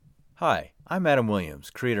Hi, I'm Adam Williams,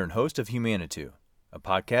 creator and host of Humanitou, a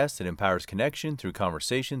podcast that empowers connection through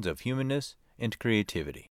conversations of humanness and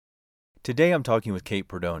creativity. Today I'm talking with Kate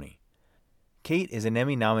Perdoni. Kate is an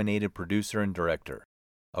Emmy-nominated producer and director,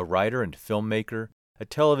 a writer and filmmaker, a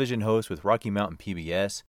television host with Rocky Mountain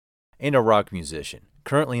PBS, and a rock musician,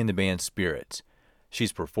 currently in the band Spirits.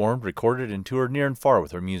 She's performed, recorded, and toured near and far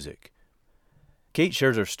with her music. Kate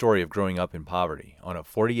shares her story of growing up in poverty on a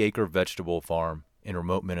 40-acre vegetable farm in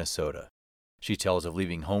remote Minnesota. She tells of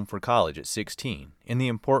leaving home for college at 16 and the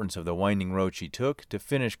importance of the winding road she took to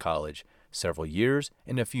finish college several years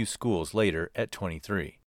and a few schools later at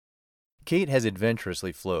 23. Kate has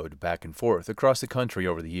adventurously flowed back and forth across the country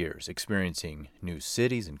over the years, experiencing new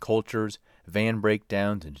cities and cultures, van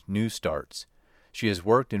breakdowns, and new starts. She has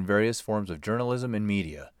worked in various forms of journalism and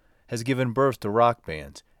media, has given birth to rock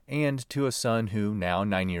bands, and to a son who, now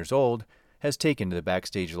 9 years old, has taken to the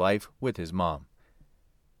backstage life with his mom.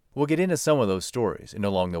 We'll get into some of those stories, and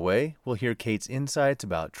along the way, we'll hear Kate's insights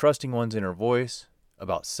about trusting one's inner voice,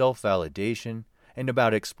 about self-validation, and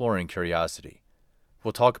about exploring curiosity.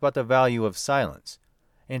 We'll talk about the value of silence,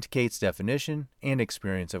 and Kate's definition and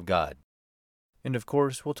experience of God. And of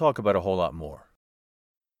course, we'll talk about a whole lot more.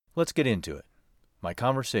 Let's get into it. My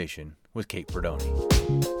conversation with Kate Perdoni.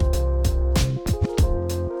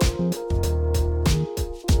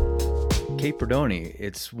 Kate Perdoni,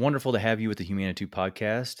 it's wonderful to have you with the Humanitou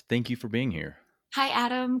podcast. Thank you for being here. Hi,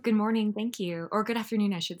 Adam. Good morning. Thank you. Or good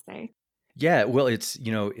afternoon, I should say. Yeah, well, it's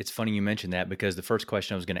funny you mentioned that because the first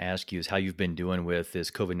question I was going to ask you is how you've been doing with this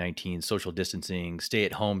COVID-19 social distancing, stay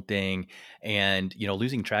at home thing. And,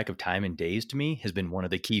 losing track of time and days to me has been one of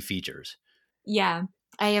the key features. Yeah,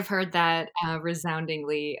 I have heard that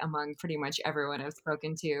resoundingly among pretty much everyone I've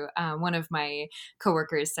spoken to. One of my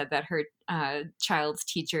coworkers said that her child's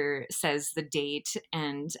teacher says the date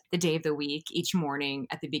and the day of the week each morning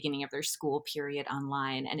at the beginning of their school period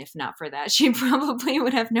online. And if not for that, she probably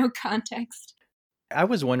would have no context. I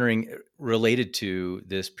was wondering, related to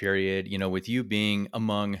this period, with you being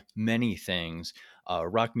among many things, a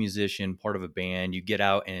rock musician, part of a band, you get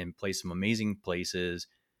out and play some amazing places.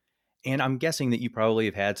 And I'm guessing that you probably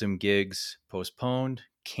have had some gigs postponed,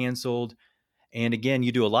 canceled, and again,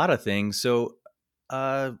 you do a lot of things. So,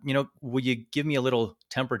 will you give me a little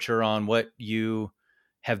temperature on what you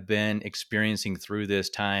have been experiencing through this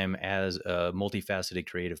time as a multifaceted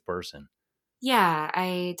creative person? Yeah,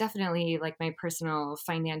 I definitely like my personal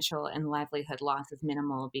financial and livelihood loss is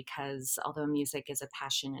minimal because although music is a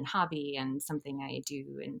passion and hobby and something I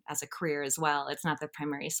do as a career as well, it's not the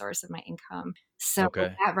primary source of my income. So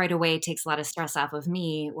Okay. that right away takes a lot of stress off of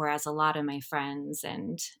me, whereas a lot of my friends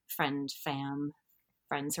and friends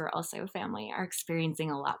who are also family are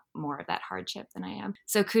experiencing a lot more of that hardship than I am.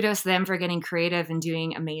 So kudos to them for getting creative and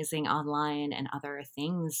doing amazing online and other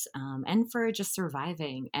things, and for just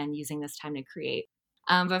surviving and using this time to create.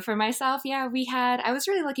 But for myself, yeah, I was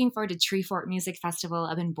really looking forward to Tree Fort Music Festival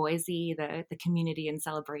up in Boise, the community and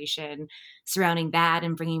celebration surrounding that,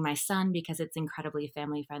 and bringing my son because it's incredibly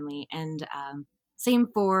family friendly. And same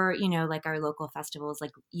for, like our local festivals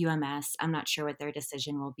like UMS. I'm not sure what their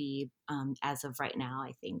decision will be as of right now.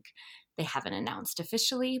 I think they haven't announced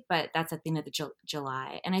officially, but that's at the end of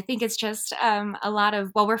July. And I think it's just a lot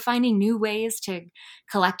of, while we're finding new ways to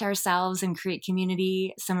collect ourselves and create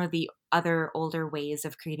community, some of the other older ways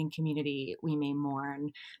of creating community we may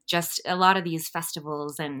mourn. Just a lot of these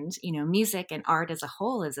festivals and, music and art as a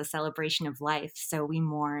whole is a celebration of life. So we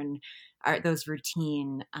mourn those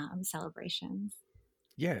routine celebrations.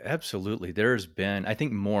 Yeah, absolutely. There's been, I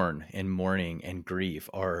think, mourn and mourning and grief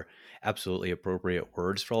are absolutely appropriate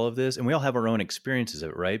words for all of this. And we all have our own experiences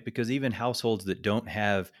of it, right? Because even households that don't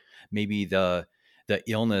have maybe the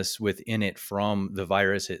illness within it from the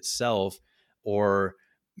virus itself, or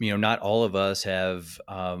not all of us have,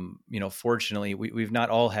 fortunately, we've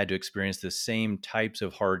not all had to experience the same types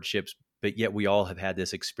of hardships, but yet we all have had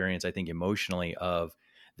this experience, I think, emotionally of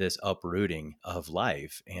this uprooting of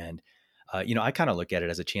life. And I kind of look at it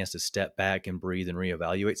as a chance to step back and breathe and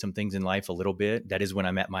reevaluate some things in life a little bit. That is when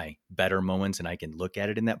I'm at my better moments and I can look at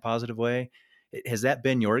it in that positive way. Has that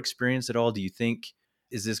been your experience at all? Do you think,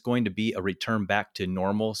 is this going to be a return back to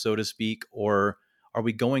normal, so to speak, or are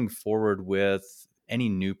we going forward with any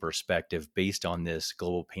new perspective based on this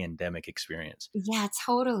global pandemic experience. Yeah,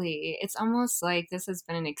 totally. It's almost like this has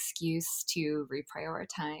been an excuse to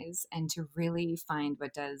reprioritize and to really find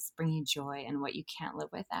what does bring you joy and what you can't live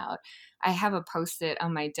without. I have a post-it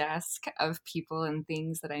on my desk of people and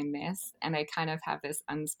things that I miss, and I kind of have this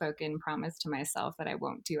unspoken promise to myself that I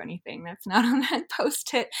won't do anything that's not on that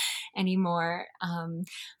post-it anymore.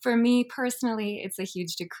 For me personally, it's a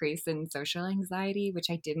huge decrease in social anxiety, which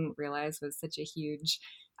I didn't realize was such a huge.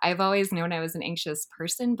 I've always known I was an anxious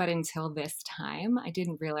person, but until this time, I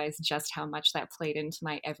didn't realize just how much that played into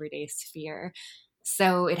my everyday sphere.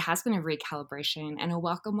 So it has been a recalibration and a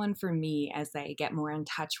welcome one for me as I get more in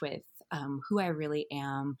touch with who I really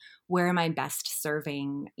am, where am I best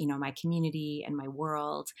serving, my community and my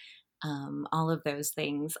world, all of those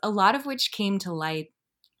things. A lot of which came to light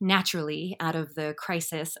naturally out of the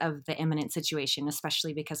crisis of the imminent situation,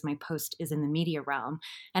 especially because my post is in the media realm,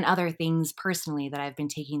 and other things personally that I've been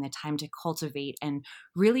taking the time to cultivate and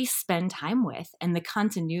really spend time with. And the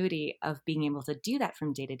continuity of being able to do that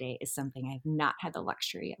from day to day is something I've not had the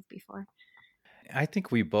luxury of before. I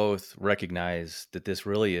think we both recognize that this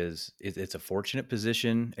really it's a fortunate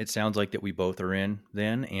position. It sounds like that we both are in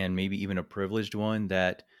then, and maybe even a privileged one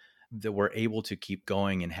that we're able to keep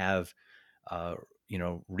going and have uh,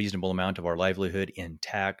 reasonable amount of our livelihood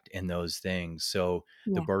intact in those things. So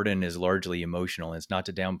the Yeah. burden is largely emotional. And it's not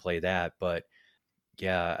to downplay that, but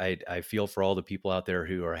yeah, I feel for all the people out there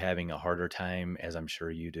who are having a harder time, as I'm sure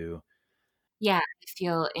you do. Yeah, I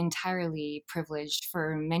feel entirely privileged.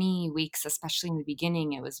 For many weeks, especially in the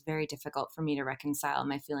beginning, it was very difficult for me to reconcile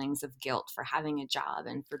my feelings of guilt for having a job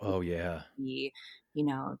and for Oh yeah. be,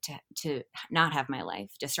 to not have my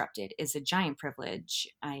life disrupted is a giant privilege.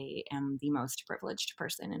 I am the most privileged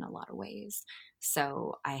person in a lot of ways.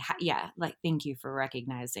 So yeah, like thank you for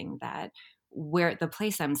recognizing that where the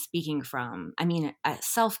place I'm speaking from. I mean,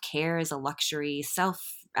 self-care is a luxury,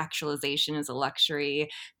 self-actualization is a luxury.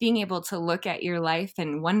 Being able to look at your life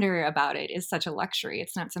and wonder about it is such a luxury.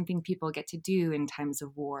 It's not something people get to do in times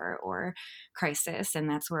of war or crisis, and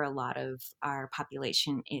that's where a lot of our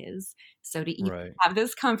population is. So to even Right. have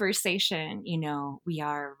this conversation, we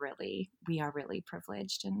are really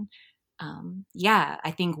privileged. And yeah,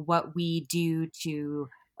 I think what we do to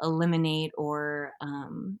eliminate or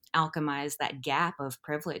alchemize that gap of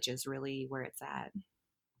privilege is really where it's at.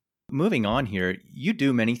 Moving on here, you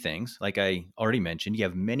do many things. Like I already mentioned, you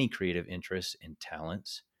have many creative interests and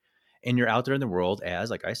talents. And you're out there in the world as,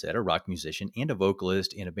 like I said, a rock musician and a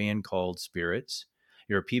vocalist in a band called Spirits.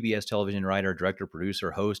 You're a PBS television writer, director, producer,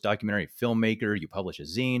 host, documentary filmmaker. You publish a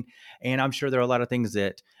zine. And I'm sure there are a lot of things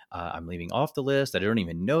that I'm leaving off the list that I don't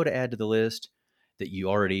even know to add to the list that you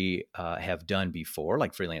already have done before,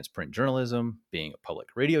 like freelance print journalism, being a public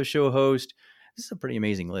radio show host. This is a pretty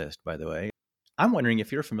amazing list, by the way. I'm wondering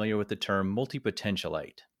if you're familiar with the term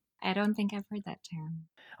multipotentialite. I don't think I've heard that term.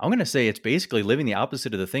 I'm going to say it's basically living the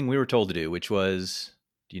opposite of the thing we were told to do, which was,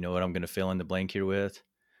 do you know what I'm going to fill in the blank here with?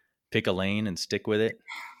 Pick a lane and stick with it.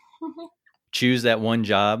 Choose that one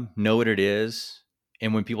job, know what it is.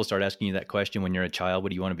 And when people start asking you that question when you're a child,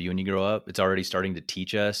 what do you want to be when you grow up? It's already starting to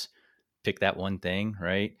teach us pick that one thing,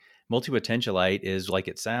 right? Multipotentialite is like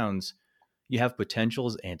it sounds. You have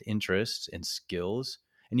potentials and interests and skills,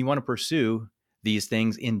 and you want to pursue these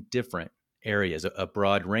things in different areas, a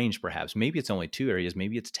broad range perhaps. Maybe it's only 2 areas,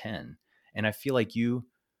 maybe it's 10. And I feel like you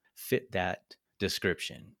fit that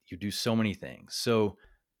description. You do so many things. So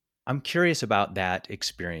I'm curious about that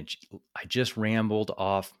experience. I just rambled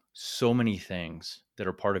off so many things that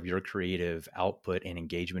are part of your creative output and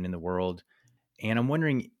engagement in the world. And I'm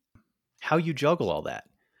wondering how you juggle all that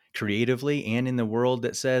creatively and in the world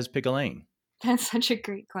that says pick a lane. That's such a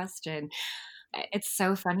great question. It's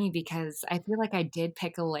so funny because I feel like I did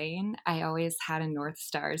pick a lane. I always had a North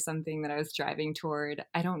Star, something that I was driving toward.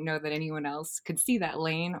 I don't know that anyone else could see that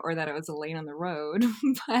lane or that it was a lane on the road,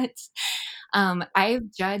 but I've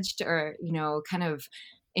judged or, kind of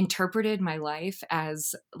interpreted my life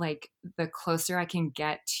as like the closer I can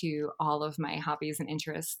get to all of my hobbies and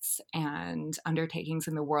interests and undertakings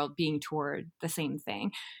in the world being toward the same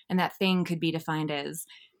thing. And that thing could be defined as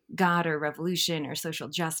God or revolution or social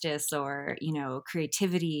justice or,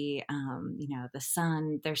 creativity, the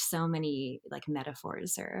sun. There's so many like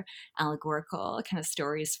metaphors or allegorical kind of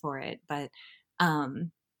stories for it. But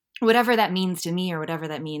whatever that means to me or whatever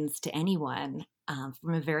that means to anyone,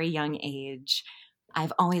 from a very young age,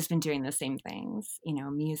 I've always been doing the same things,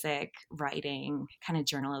 music, writing, kind of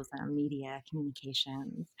journalism, media,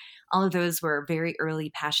 communications. All of those were very early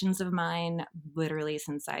passions of mine, literally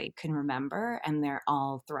since I can remember. And they're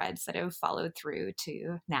all threads that have followed through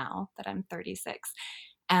to now that I'm 36.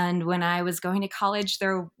 And when I was going to college,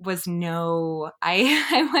 there was no,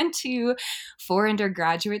 I went to 4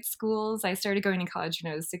 undergraduate schools. I started going to college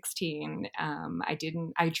when I was 16.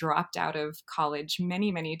 I dropped out of college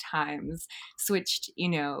many, many times, switched,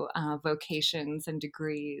 vocations and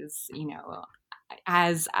degrees,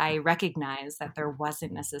 as I recognized that there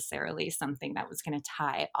wasn't necessarily something that was going to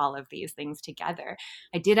tie all of these things together.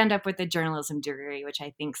 I did end up with a journalism degree, which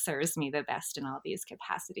I think serves me the best in all these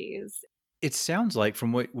capacities. It sounds like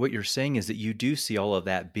from what you're saying is that you do see all of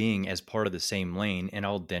that being as part of the same lane, and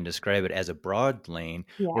I'll then describe it as a broad lane,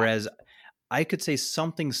 Yeah. whereas I could say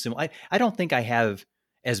something similar. I don't think I have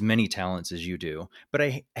as many talents as you do, but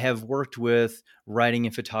I have worked with writing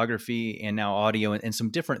and photography and now audio and some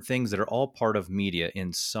different things that are all part of media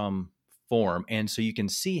in some form. And so you can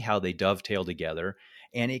see how they dovetail together.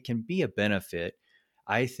 And it can be a benefit,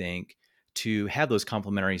 I think, to have those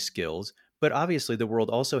complementary skills. But obviously, the world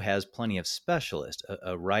also has plenty of specialists,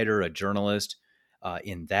 a writer, a journalist,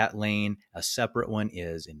 in that lane. A separate one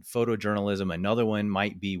is in photojournalism. Another one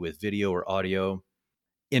might be with video or audio.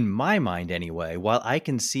 In my mind, anyway, while I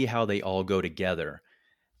can see how they all go together,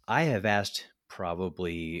 I have asked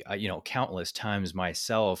probably, countless times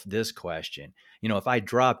myself this question. If I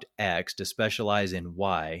dropped X to specialize in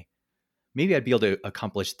Y, maybe I'd be able to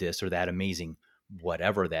accomplish this or that amazing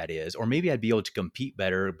whatever that is. Or maybe I'd be able to compete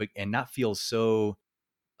better and not feel so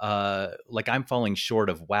like I'm falling short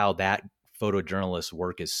of, wow, that photojournalist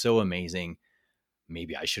work is so amazing.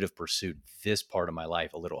 Maybe I should have pursued this part of my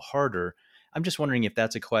life a little harder. I'm just wondering if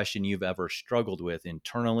that's a question you've ever struggled with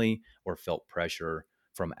internally or felt pressure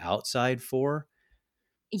from outside for.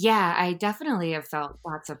 Yeah, I definitely have felt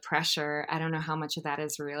lots of pressure. I don't know how much of that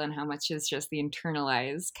is real and how much is just the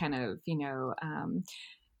internalized kind of,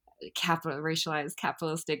 racialized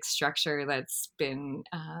capitalistic structure that's been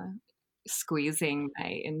squeezing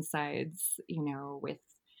my insides, with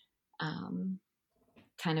um,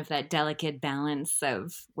 kind of that delicate balance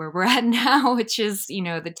of where we're at now, which is,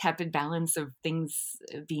 the tepid balance of things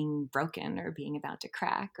being broken or being about to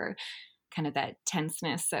crack, or kind of that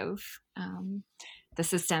tenseness of the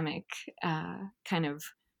systemic kind of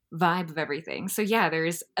vibe of everything. So yeah,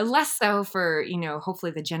 there's a less so for,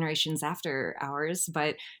 hopefully the generations after ours,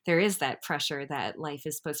 but there is that pressure that life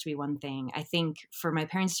is supposed to be one thing. I think for my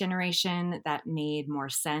parents' generation, that made more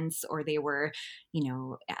sense, or they were,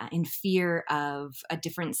 in fear of a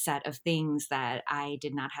different set of things that I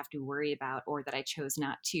did not have to worry about, or that I chose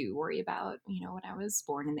not to worry about, when I was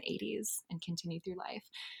born in the 80s and continued through life.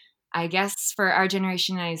 I guess for our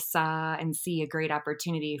generation, I saw and see a great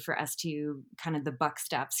opportunity for us to kind of the buck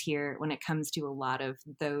stops here when it comes to a lot of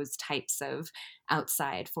those types of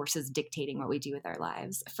outside forces dictating what we do with our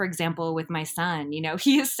lives. For example, with my son,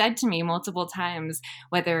 he has said to me multiple times,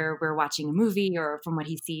 whether we're watching a movie or from what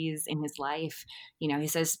he sees in his life, he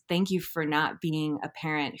says, "Thank you for not being a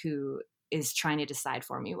parent who is trying to decide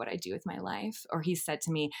for me what I do with my life." Or he said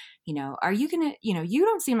to me, "Are you going to, you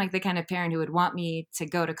don't seem like the kind of parent who would want me to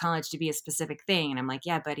go to college to be a specific thing." And I'm like,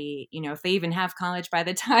 "Yeah, buddy, if they even have college by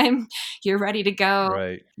the time you're ready to go,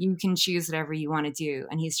 Right. you can choose whatever you want to do."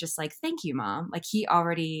 And he's just like, "Thank you, Mom." Like, he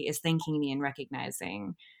already is thanking me and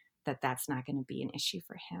recognizing that that's not going to be an issue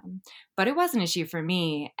for him. But it was an issue for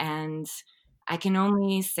me. And I can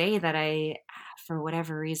only say that I, for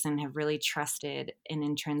whatever reason, have really trusted an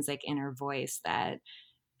intrinsic inner voice that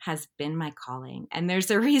has been my calling. And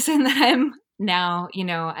there's a reason that I'm now,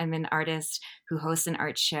 I'm an artist who hosts an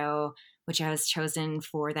art show, which I was chosen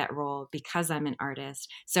for that role because I'm an artist.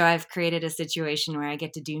 So I've created a situation where I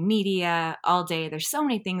get to do media all day. There's so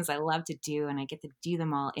many things I love to do, and I get to do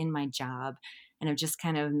them all in my job. And I've just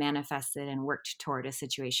kind of manifested and worked toward a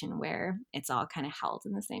situation where it's all kind of held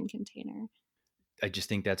in the same container. I just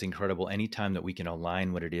think that's incredible. Anytime that we can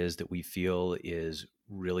align what it is that we feel is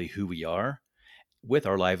really who we are with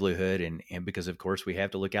our livelihood, and because of course we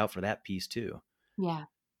have to look out for that piece too. Yeah.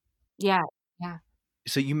 Yeah. Yeah.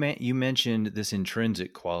 So you mentioned this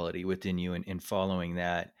intrinsic quality within you and following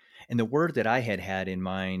that. And the word that I had in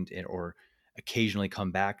mind or occasionally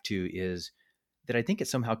come back to is that I think it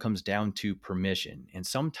somehow comes down to permission. And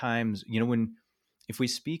sometimes, if we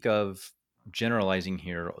speak of generalizing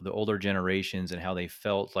here, the older generations and how they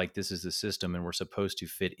felt like this is the system and we're supposed to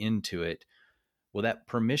fit into it, well, that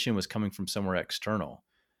permission was coming from somewhere external.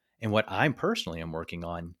 And what I'm personally am working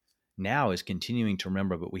on now is continuing to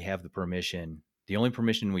remember that we have the permission, the only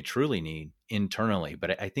permission we truly need internally.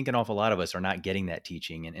 But I think an awful lot of us are not getting that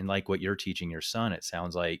teaching. And like what you're teaching your son, it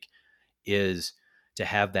sounds like, is to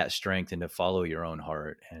have that strength and to follow your own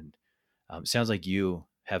heart. And sounds like you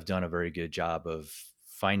have done a very good job of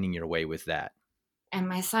finding your way with that. And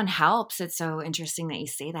my son helps. It's so interesting that you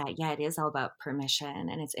say that. Yeah, it is all about permission.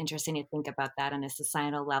 And it's interesting to think about that on a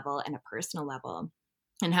societal level and a personal level,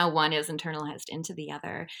 and how one is internalized into the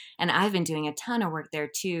other. And I've been doing a ton of work there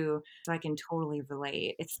too, so I can totally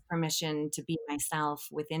relate. It's permission to be myself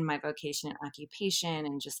within my vocation and occupation,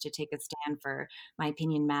 and just to take a stand for my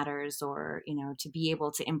opinion matters, or, to be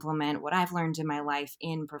able to implement what I've learned in my life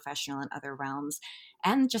in professional and other realms.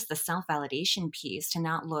 And just the self validation piece, to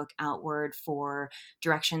not look outward for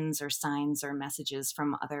directions or signs or messages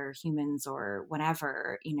from other humans or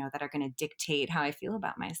whatever, that are going to dictate how I feel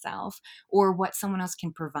about myself, or what someone else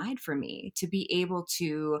can provide for me, to be able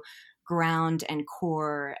to ground and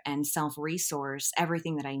core and self resource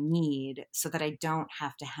everything that I need, so that I don't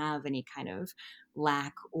have to have any kind of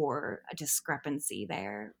lack or a discrepancy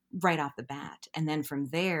there right off the bat. And then from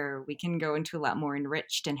there, we can go into a lot more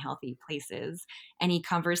enriched and healthy places. Any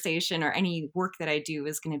conversation or any work that I do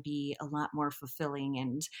is going to be a lot more fulfilling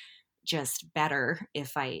and just better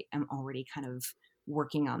if I am already kind of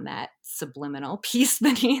working on that subliminal piece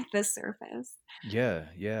beneath the surface. Yeah,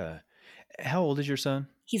 yeah. How old is your son?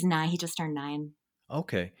 He's 9. He just turned 9.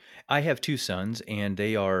 Okay. I have two sons and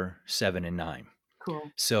they are 7 and 9.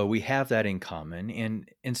 Cool. So we have that in common.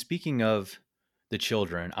 And speaking of the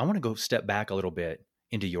children, I want to go step back a little bit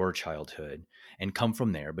into your childhood and come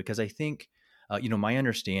from there, because I think, my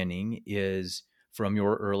understanding is from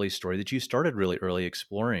your early story that you started really early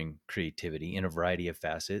exploring creativity in a variety of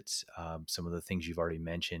facets, some of the things you've already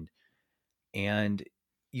mentioned. And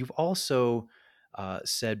you've also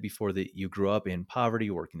said before that you grew up in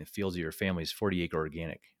poverty, working the fields of your family's 40-acre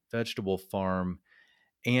organic vegetable farm.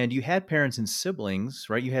 And you had parents and siblings,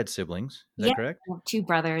 right? You had siblings. Is Yeah, that correct? I have 2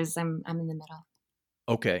 brothers. I'm in the middle.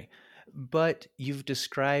 Okay. But you've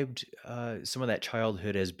described some of that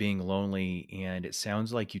childhood as being lonely. And it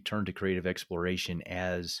sounds like you turned to creative exploration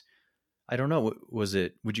as, I don't know, was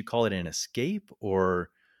it, would you call it an escape,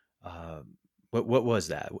 or uh, what was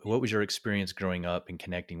that? What was your experience growing up and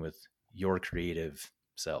connecting with your creative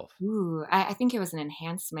self? Ooh, I think it was an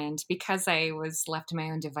enhancement because I was left to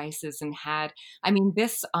my own devices and had, I mean,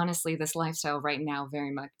 this lifestyle right now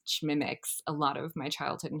very much mimics a lot of my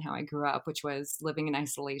childhood and how I grew up, which was living in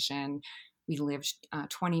isolation. We lived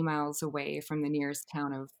 20 miles away from the nearest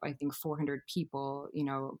town of, I think, 400 people.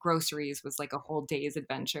 Groceries was like a whole day's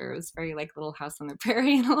adventure. It was very like Little House on the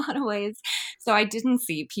Prairie in a lot of ways. So I didn't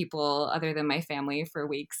see people other than my family for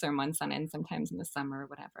weeks or months on end, sometimes in the summer or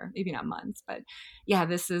whatever. Maybe not months, but yeah,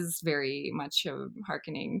 this is very much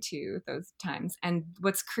hearkening to those times. And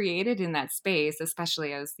what's created in that space,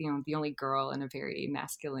 especially as the only girl in a very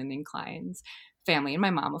masculine inclined family, and my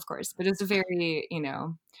mom, of course, but it's a very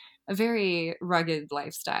rugged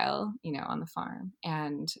lifestyle, on the farm.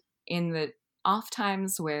 And in the off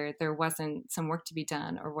times where there wasn't some work to be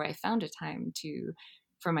done, or where I found a time to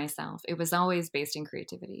for myself, it was always based in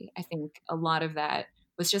creativity. I think a lot of that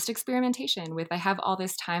was just experimentation with, I have all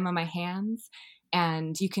this time on my hands,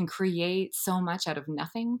 and you can create so much out of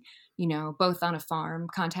nothing, both on a farm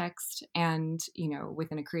context and,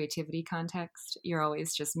 within a creativity context. You're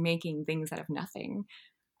always just making things out of nothing.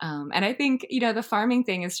 And I think, the farming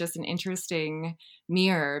thing is just an interesting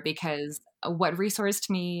mirror, because what resourced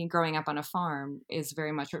me growing up on a farm is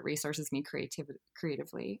very much what resources me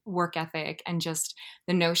creatively. Work ethic, and just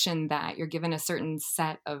the notion that you're given a certain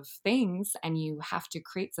set of things and you have to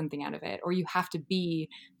create something out of it, or you have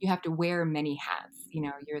to wear many hats.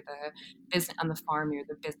 You're the business on the farm, you're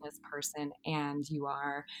the business person, and you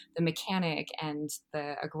are the mechanic and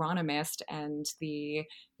the agronomist and the,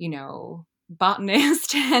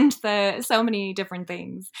 botanist and the so many different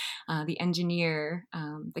things, the engineer,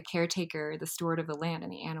 the caretaker, the steward of the land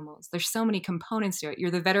and the animals. There's so many components to it.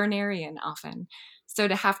 You're the veterinarian often. So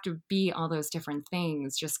to have to be all those different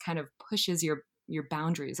things just kind of pushes your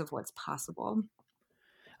boundaries of what's possible.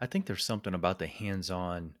 I think there's something about the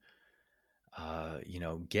hands-on,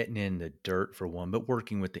 getting in the dirt for one, but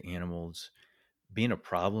working with the animals, being a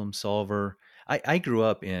problem solver. I grew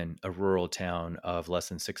up in a rural town of less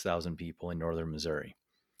than 6,000 people in northern Missouri,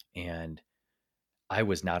 and I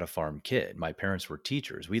was not a farm kid. My parents were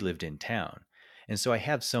teachers. We lived in town. And so I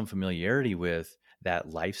have some familiarity with that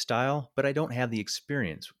lifestyle, but I don't have the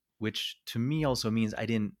experience, which to me also means I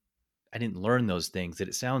didn't learn those things that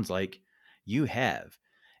it sounds like you have.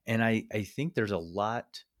 And I think there's a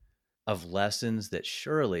lot of lessons that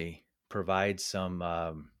surely provide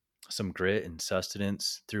some grit and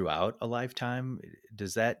sustenance throughout a lifetime.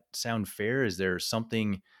 Does that sound fair? Is there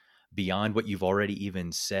something beyond what you've already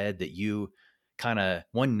even said that you kind of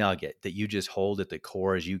one nugget that you just hold at the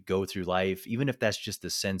core as you go through life, even if that's just the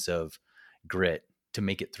sense of grit to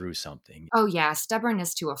make it through something. Oh yeah,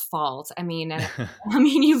 stubbornness to a fault. I mean, and I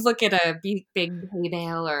mean, you look at a big hay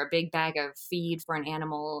bale or a big bag of feed for an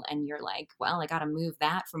animal, and you're like, well, I got to move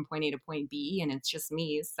that from point A to point B, and it's just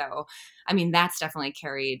me. So, I mean, that's definitely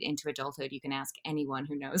carried into adulthood. You can ask anyone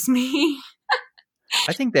who knows me.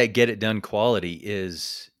 I think that get it done quality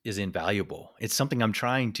is invaluable. It's something I'm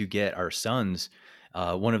trying to get our sons.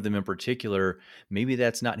 One of them in particular, maybe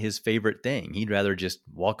that's not his favorite thing. He'd rather just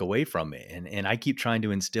walk away from it. And I keep trying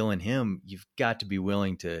to instill in him, you've got to be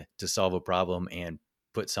willing to solve a problem and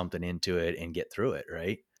put something into it and get through it,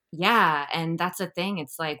 right? Yeah, and that's the thing.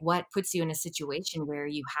 It's like, what puts you in a situation where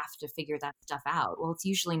you have to figure that stuff out? Well, it's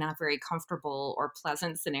usually not very comfortable or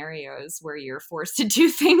pleasant scenarios where you're forced to do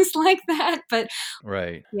things like that. But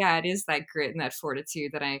Right. yeah, it is that grit and that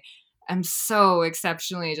fortitude that I am so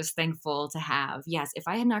exceptionally just thankful to have. Yes, if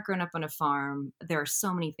I had not grown up on a farm, there are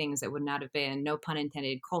so many things that would not have been, no pun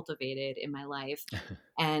intended, cultivated in my life.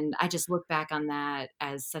 And I just look back on that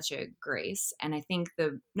as such a grace. And I think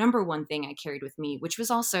the number one thing I carried with me, which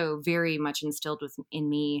was also very much instilled in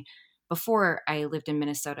me before I lived in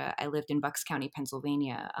Minnesota, I lived in Bucks County,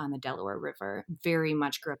 Pennsylvania on the Delaware River. Very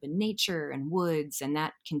much grew up in nature and woods, and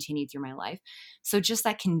that continued through my life. So just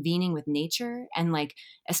that convening with nature and like,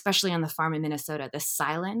 especially on the farm in Minnesota, the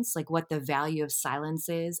silence, like what the value of silence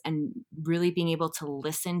is, and really being able to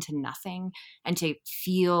listen to nothing and to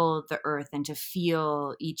feel the earth and to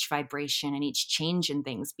feel each vibration and each change in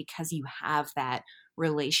things because you have that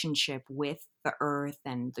relationship with the earth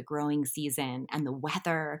and the growing season and the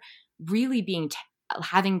weather, really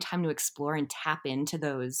having time to explore and tap into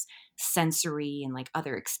those sensory and like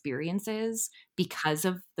other experiences because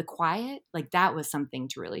of the quiet, like that was something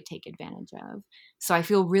to really take advantage of. So I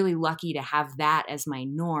feel really lucky to have that as my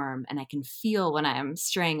norm, and I can feel when I'm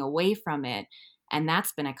straying away from it. And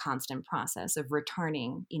that's been a constant process of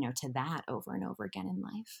returning, to that over and over again in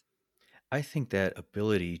life. I think that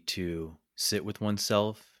ability to sit with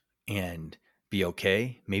oneself and be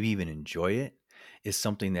okay, maybe even enjoy it, is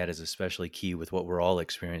something that is especially key with what we're all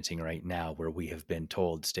experiencing right now, where we have been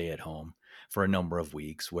told stay at home for a number of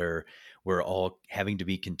weeks, where we're all having to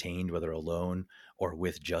be contained, whether alone or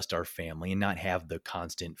with just our family, and not have the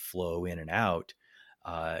constant flow in and out.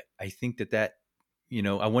 I think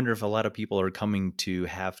I wonder if a lot of people are coming to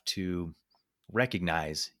have to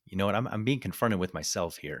recognize, I'm being confronted with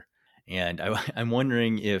myself here. And I'm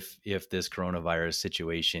wondering if this coronavirus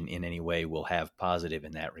situation in any way will have positive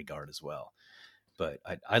in that regard as well. But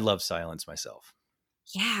I love silence myself.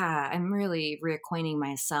 Yeah, I'm really reacquainting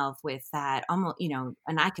myself with that almost,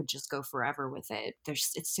 and I could just go forever with it.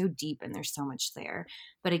 It's so deep and there's so much there.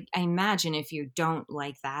 But I imagine if you don't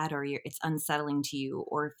like that, or it's unsettling to you,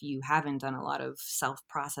 or if you haven't done a lot of self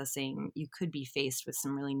processing, you could be faced with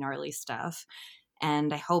some really gnarly stuff.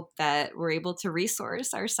 And I hope that we're able to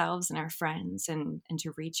resource ourselves and our friends, and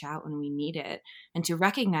to reach out when we need it, and to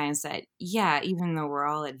recognize that, yeah, even though we're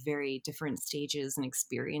all at very different stages and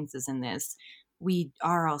experiences in this, we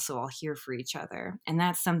are also all here for each other. And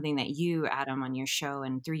that's something that you, Adam, on your show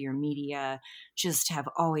and through your media, just have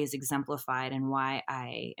always exemplified, and why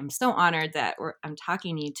I am so honored that I'm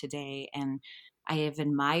talking to you today. And I have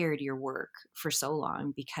admired your work for so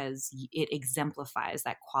long because it exemplifies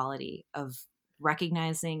that quality of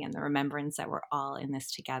recognizing and the remembrance that we're all in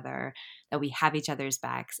this together, that we have each other's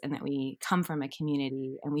backs, and that we come from a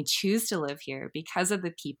community and we choose to live here because of the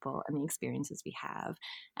people and the experiences we have.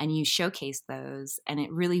 And you showcase those, and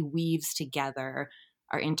it really weaves together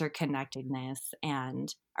our interconnectedness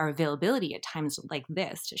and our availability at times like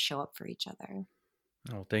this to show up for each other.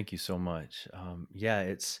 Oh, thank you so much. Yeah,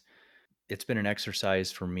 it's been an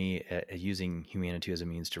exercise for me at using humanity as a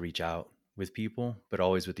means to reach out with people, but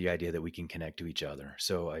always with the idea that we can connect to each other.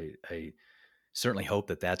 So I certainly hope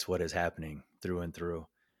that that's what is happening through and through.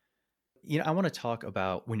 I want to talk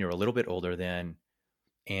about when you're a little bit older then,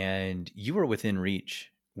 and you were within reach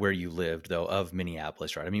where you lived, though, of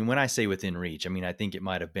Minneapolis, right? I mean, when I say within reach, I mean, I think it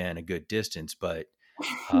might have been a good distance, but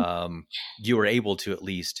um, you were able to at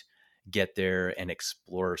least get there and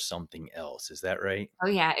explore something else. Is that right? Oh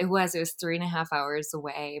yeah, it was. It was 3.5 hours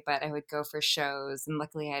away, but I would go for shows, and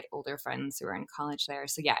luckily I had older friends who were in college there.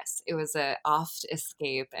 So yes, it was a oft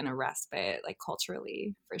escape and a respite, like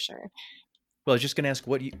culturally, for sure. Well, I was just going to ask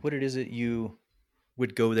what it is that you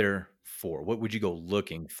would go there for. What would you go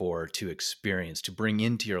looking for to experience, to bring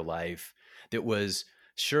into your life that was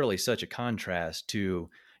surely such a contrast to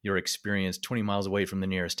your experience 20 miles away from the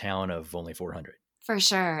nearest town of only 400? For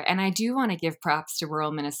sure. And I do want to give props to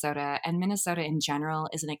rural Minnesota. And Minnesota in general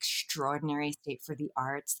is an extraordinary state for the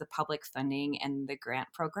arts, the public funding, and the grant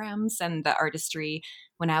programs and the artistry.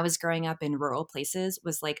 When I was growing up in rural places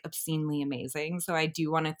was like obscenely amazing. So I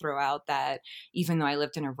do want to throw out that even though I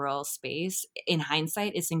lived in a rural space, in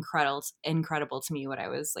hindsight, it's incredible to me what I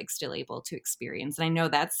was like still able to experience. And I know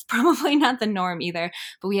that's probably not the norm either,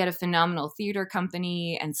 but we had a phenomenal theater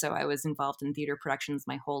company. And so I was involved in theater productions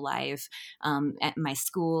my whole life. At my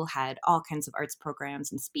school had all kinds of arts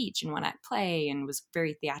programs and speech and one act play and was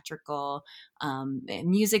very theatrical.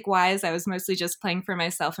 Music wise, I was mostly just playing for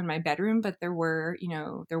myself in my bedroom, but there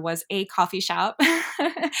was a coffee shop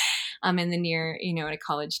in the near, in a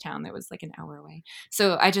college town that was like an hour away.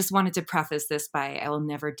 So I just wanted to preface this by I will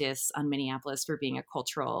never diss on Minneapolis for being a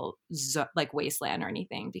cultural like wasteland or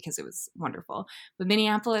anything, because it was wonderful. But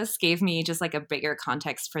Minneapolis gave me just like a bigger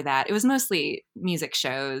context for that. It was mostly music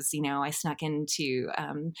shows. I snuck into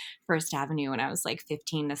First Avenue when I was like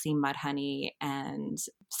 15 to see Mudhoney and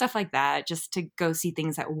stuff like that, just to go see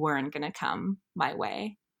things that weren't going to come my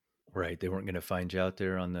way. Right. They weren't going to find you out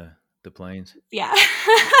there on the plains. Yeah.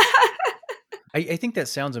 I think that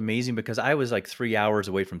sounds amazing because I was like 3 hours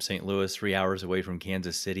away from St. Louis, 3 hours away from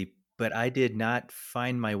Kansas City, but I did not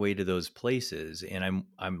find my way to those places. And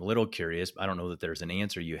I'm a little curious. I don't know that there's an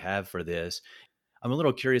answer you have for this. I'm a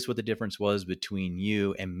little curious what the difference was between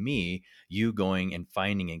you and me, you going and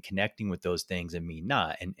finding and connecting with those things and me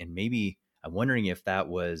not. And maybe I'm wondering if that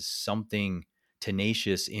was something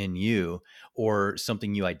tenacious in you or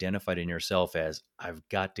something you identified in yourself as I've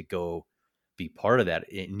got to go be part of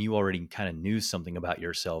that. And you already kind of knew something about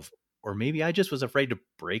yourself. Or maybe I just was afraid to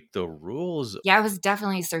break the rules. Yeah, I was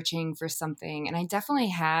definitely searching for something. And I definitely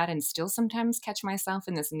had and still sometimes catch myself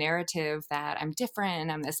in this narrative that I'm different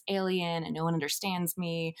and I'm this alien and no one understands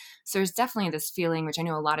me. So there's definitely this feeling, which I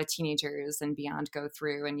know a lot of teenagers and beyond go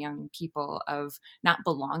through, and young people, of not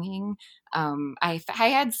belonging. I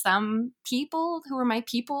had some people who were my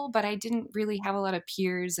people, but I didn't really have a lot of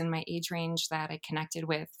peers in my age range that I connected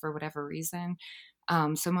with for whatever reason.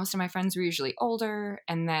 So most of my friends were usually older.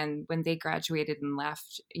 And then when they graduated and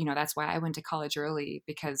left, that's why I went to college early,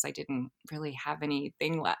 because I didn't really have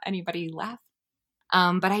anybody left.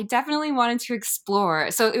 But I definitely wanted to explore.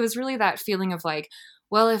 So it was really that feeling of like,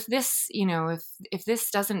 well, if this, if this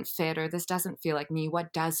doesn't fit or this doesn't feel like me,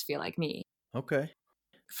 what does feel like me? Okay.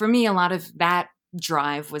 For me, a lot of that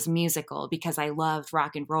drive was musical because I loved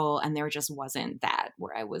rock and roll, and there just wasn't that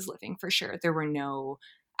where I was living, for sure. There were no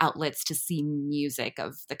outlets to see music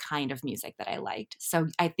of the kind of music that I liked. So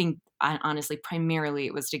I think, honestly, primarily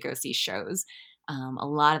it was to go see shows. A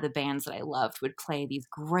lot of the bands that I loved would play these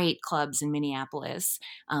great clubs in Minneapolis.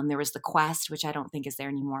 There was the Quest, which I don't think is there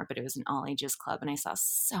anymore, but it was an all ages club. And I saw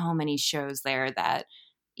so many shows there that,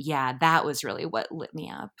 yeah, that was really what lit me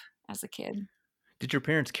up as a kid. Did your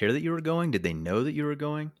parents care that you were going? Did they know that you were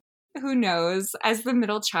going? Who knows? As the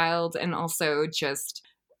middle child, and also just,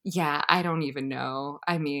 yeah, I don't even know.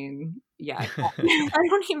 I mean, yeah, I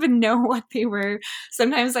don't even know what they were.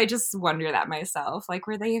 Sometimes I just wonder that myself. Like,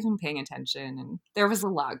 were they even paying attention? And there was a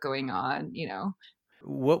lot going on.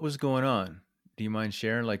 What was going on? Do you mind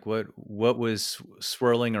sharing? Like what was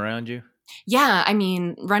swirling around you? Yeah, I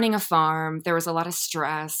mean, running a farm, there was a lot of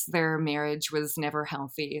stress. Their marriage was never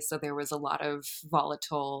healthy. So there was a lot of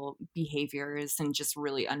volatile behaviors and just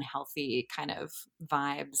really unhealthy kind of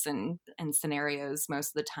vibes and scenarios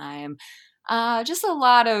most of the time. Just a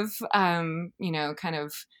lot of, kind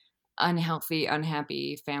of unhealthy,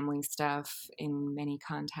 unhappy family stuff in many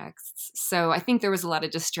contexts. So I think there was a lot of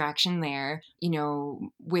distraction there.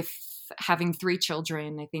 With having 3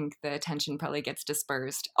 children, I think the attention probably gets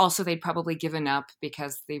dispersed. Also, they'd probably given up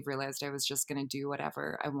because they realized I was just going to do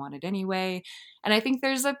whatever I wanted anyway. And I think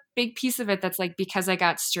there's a big piece of it that's like, because I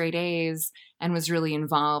got straight A's and was really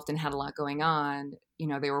involved and had a lot going on,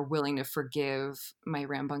 they were willing to forgive my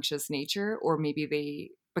rambunctious nature, or maybe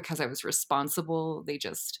because I was responsible, they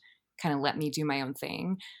just kind of let me do my own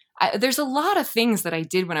thing. There's a lot of things that I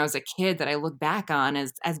did when I was a kid that I look back on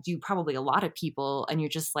as do probably a lot of people, and you're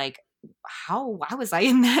just like, why was I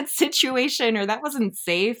in that situation, or that wasn't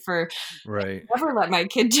safe, or I Right. never let my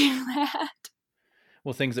kid do that.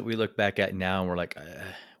 Well, things that we look back at now and we're like,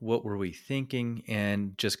 what were we thinking?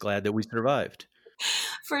 And just glad that we survived.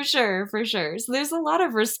 For sure, for sure. So there's a lot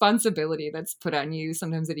of responsibility that's put on you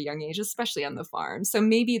sometimes at a young age, especially on the farm. So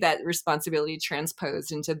maybe that responsibility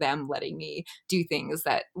transposed into them letting me do things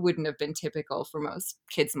that wouldn't have been typical for most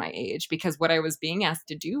kids my age, because what I was being asked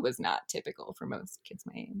to do was not typical for most kids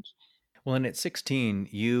my age. Well, and at 16,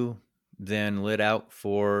 you then lit out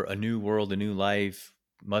for a new world, a new life,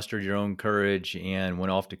 mustered your own courage, and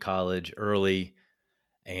went off to college early.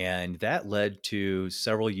 And that led to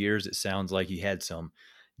several years. It sounds like you had some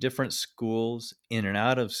different schools in and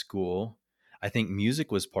out of school. I think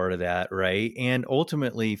music was part of that, right? And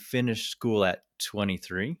ultimately finished school at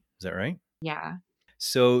 23. Is that right? Yeah.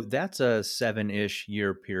 So that's a 7-ish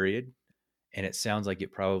year period. And it sounds like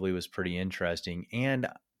it probably was pretty interesting. And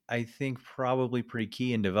I think probably pretty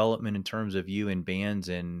key in development in terms of you in bands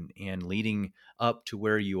and leading up to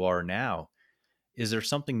where you are now. Is there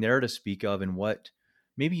something there to speak of, and what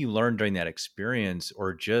maybe you learned during that experience,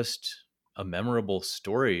 or just a memorable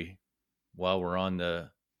story while we're on the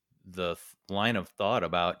line of thought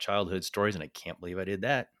about childhood stories? And I can't believe I did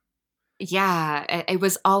that. Yeah, it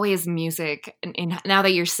was always music, and now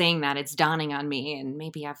that you're saying that, it's dawning on me, and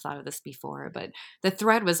maybe I've thought of this before, but the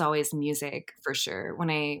thread was always music for sure.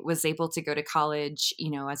 When I was able to go to college,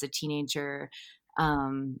 as a teenager,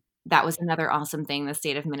 that was another awesome thing. The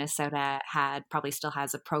state of Minnesota had, probably still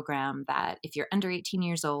has, a program that if you're under 18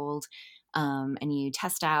 years old, and you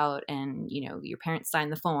test out, and your parents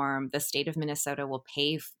sign the form, the state of Minnesota will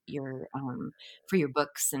pay for your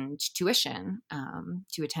books and tuition,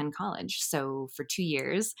 to attend college. So for 2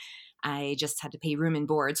 years, I just had to pay room and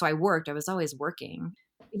board. So I worked. I was always working.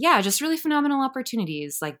 Yeah, just really phenomenal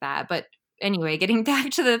opportunities like that. But anyway, getting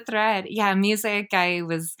back to the thread, yeah, music. I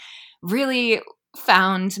was really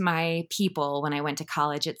found my people when I went to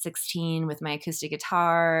college at 16 with my acoustic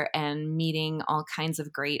guitar, and meeting all kinds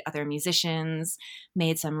of great other musicians,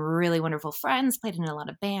 made some really wonderful friends, played in a lot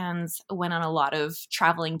of bands, went on a lot of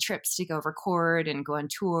traveling trips to go record and go on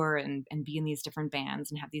tour, and be in these different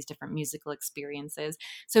bands and have these different musical experiences.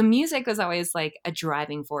 So music was always like a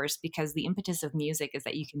driving force, because the impetus of music is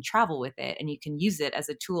that you can travel with it and you can use it as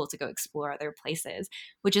a tool to go explore other places,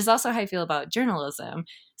 which is also how I feel about journalism.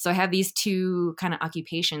 So I have these two kind of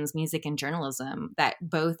occupations, music and journalism, that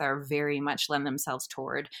both are very much lend themselves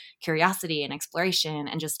toward curiosity and exploration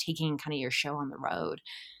and just taking kind of your show on the road.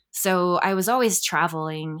 So I was always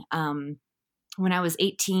traveling. When I was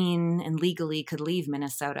 18 and legally could leave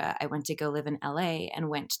Minnesota, I went to go live in LA and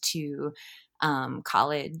went to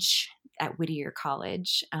college at Whittier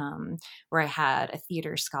College, where I had a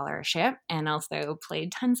theater scholarship and also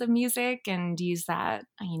played tons of music and used that,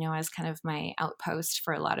 as kind of my outpost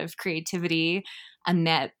for a lot of creativity. I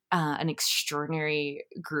met an extraordinary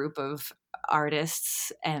group of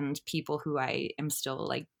artists and people who I am still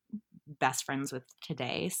like best friends with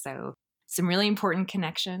today. So some really important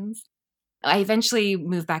connections. I eventually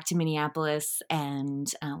moved back to Minneapolis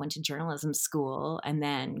and went to journalism school, and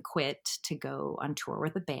then quit to go on tour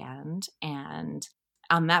with a band. And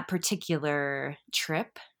on that particular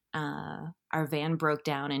trip, our van broke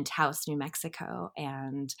down in Taos, New Mexico,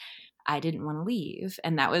 and I didn't want to leave.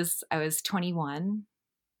 And I was 21.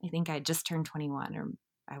 I think I just turned 21, or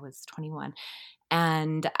I was 21.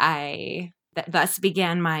 And thus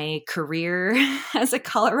began my career as a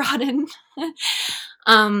Coloradan.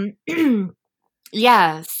 um,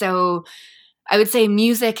 yeah, so I would say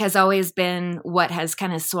music has always been what has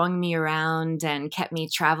kind of swung me around and kept me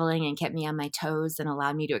traveling and kept me on my toes and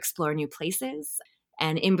allowed me to explore new places.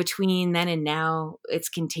 And in between then and now, it's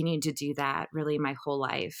continued to do that really my whole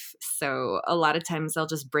life. So a lot of times I'll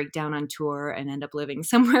just break down on tour and end up living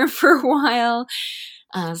somewhere for a while.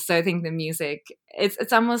 So I think the music,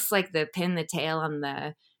 it's almost like the pin the tail on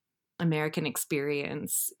the American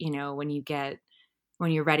experience, when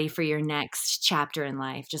you're ready for your next chapter in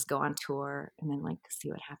life, just go on tour and then like see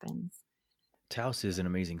what happens. Taos is an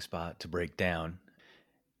amazing spot to break down.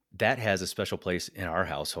 That has a special place in our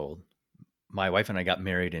household. My wife and I got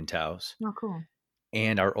married in Taos, Oh, cool.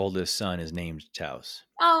 and our oldest son is named Taos.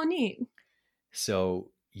 Oh, neat. So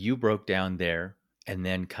you broke down there and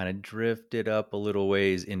then kind of drifted up a little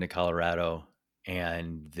ways into Colorado.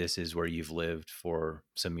 And this is where you've lived for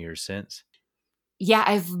some years since. Yeah,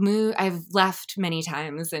 I've left many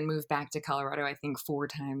times and moved back to Colorado, I think 4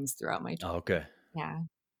 times throughout my. Oh, okay. Yeah.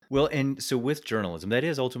 Well, and so with journalism, that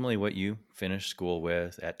is ultimately what you finished school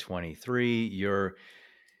with at 23. Your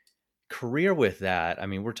career with that, I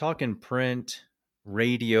mean, we're talking print,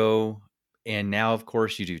 radio, and now, of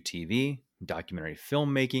course, you do TV, documentary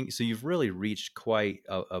filmmaking. So you've really reached quite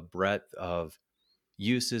a breadth of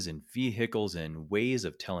uses and vehicles and ways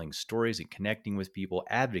of telling stories and connecting with people,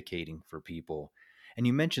 advocating for people. And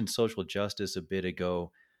you mentioned social justice a bit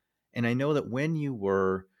ago. And I know that when you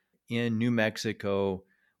were in New Mexico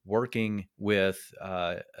working with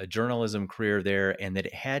a journalism career there, and that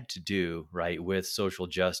it had to do, right, with social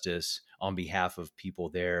justice on behalf of people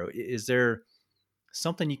there, is there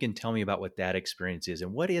something you can tell me about what that experience is?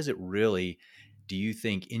 And what is it really, do you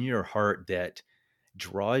think, in your heart that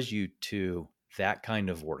draws you to that kind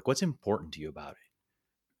of work? What's important to you about it?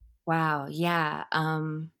 Wow. Yeah.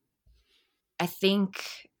 I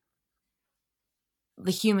think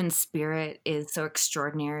the human spirit is so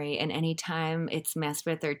extraordinary, and anytime it's messed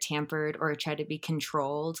with or tampered or tried to be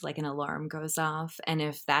controlled, like an alarm goes off, and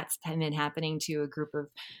if that's been happening to a group of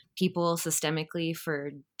people systemically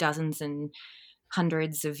for dozens and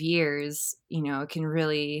hundreds of years, it can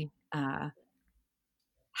really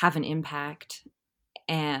have an impact,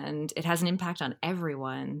 and it has an impact on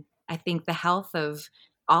everyone. I think the health of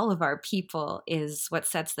all of our people is what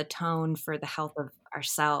sets the tone for the health of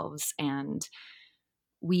ourselves, and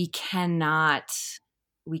we cannot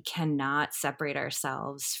we cannot separate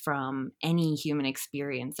ourselves from any human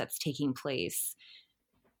experience that's taking place.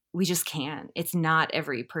 We just can't. It's not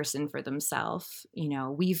every person for themselves.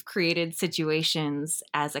 We've created situations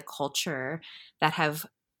as a culture that have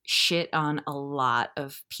shit on a lot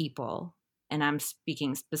of people. And I'm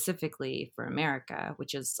speaking specifically for America,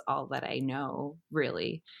 which is all that I know,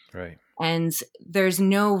 really. Right. And there's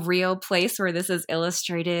no real place where this is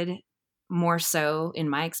illustrated more so in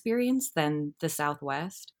my experience than the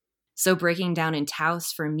Southwest. So breaking down in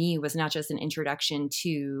Taos for me was not just an introduction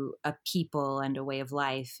to a people and a way of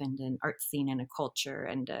life and an art scene and a culture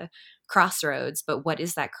and a crossroads. But what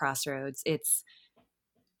is that crossroads?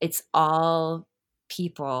 It's all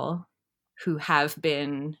people who have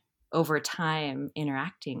been over time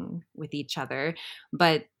interacting with each other.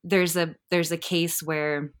 But there's a case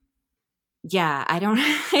where, yeah, I don't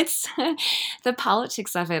it's the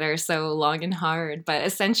politics of it are so long and hard, but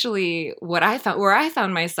essentially what I found where I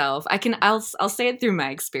found myself, I'll say it through my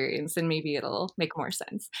experience and maybe it'll make more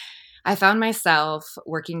sense. I found myself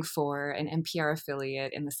working for an NPR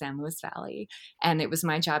affiliate in the San Luis Valley, and it was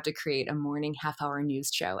my job to create a morning half-hour news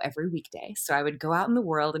show every weekday. So I would go out in the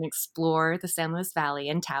world and explore the San Luis Valley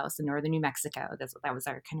and Taos in northern New Mexico. That was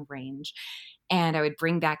our kind of range. And I would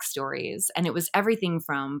bring back stories. And it was everything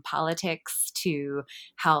from politics to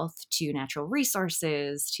health to natural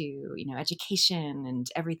resources to, education and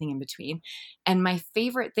everything in between. And my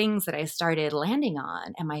favorite things that I started landing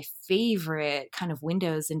on and my favorite kind of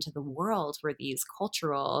windows into the world were these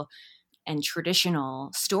cultural and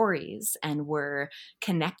traditional stories, and were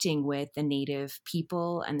connecting with the native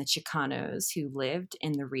people and the Chicanos who lived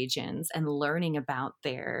in the regions and learning about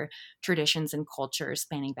their traditions and cultures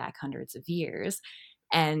spanning back hundreds of years.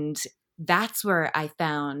 And that's where I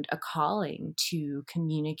found a calling to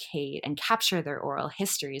communicate and capture their oral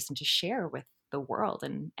histories and to share with the world.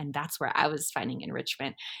 And that's where I was finding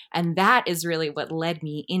enrichment. And that is really what led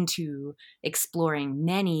me into exploring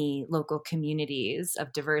many local communities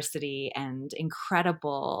of diversity and an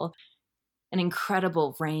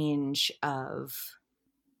incredible range of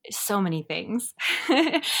so many things,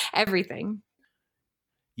 everything.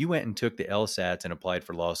 You went and took the LSATs and applied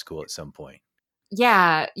for law school at some point.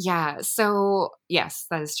 Yeah, yeah. So, yes,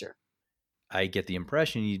 that is true. I get the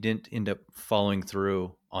impression you didn't end up following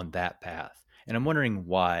through on that path. And I'm wondering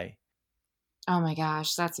why. Oh my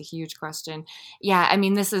gosh, that's a huge question. Yeah, I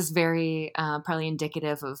mean, this is very probably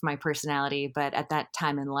indicative of my personality, but at that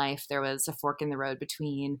time in life, there was a fork in the road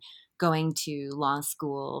between going to law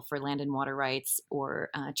school for land and water rights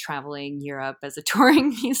or traveling Europe as a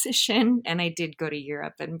touring musician. And I did go to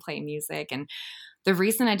Europe and play music. And the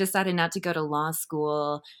reason I decided not to go to law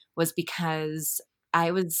school was because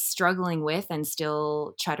I was struggling with and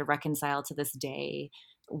still try to reconcile to this day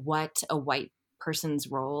what a white person's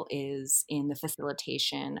role is in the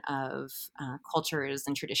facilitation of cultures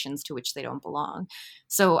and traditions to which they don't belong.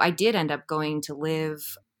 So I did end up going to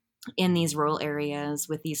live in these rural areas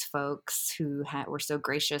with these folks who were so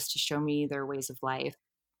gracious to show me their ways of life.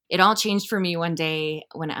 It all changed for me one day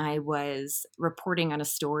when I was reporting on a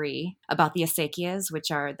story about the acequias,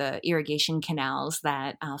 which are the irrigation canals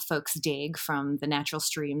that folks dig from the natural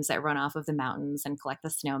streams that run off of the mountains and collect the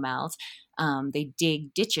snowmelt. They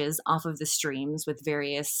dig ditches off of the streams with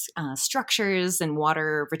various structures and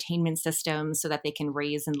water retainment systems so that they can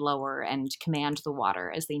raise and lower and command the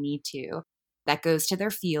water as they need to. That goes to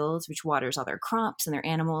their fields, which waters all their crops and their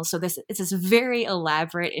animals. So it's this very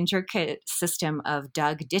elaborate, intricate system of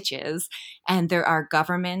dug ditches. And there are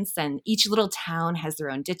governments, and each little town has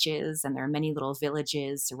their own ditches, and there are many little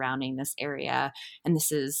villages surrounding this area. And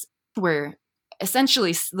this is where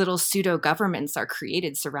essentially little pseudo governments are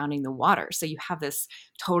created surrounding the water. So you have this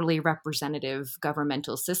totally representative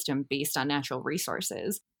governmental system based on natural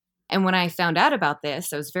resources. And when I found out about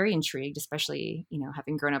this, I was very intrigued, especially,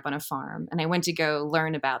 having grown up on a farm. And I went to go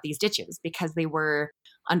learn about these ditches because they were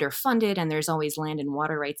underfunded and there's always land and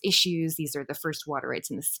water rights issues. These are the first water rights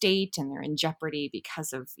in the state and they're in jeopardy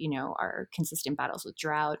because of, our consistent battles with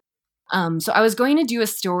drought. So I was going to do a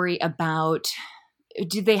story about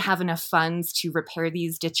did they have enough funds to repair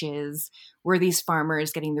these ditches? Were these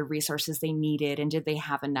farmers getting the resources they needed? And did they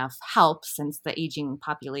have enough help, since the aging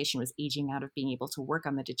population was aging out of being able to work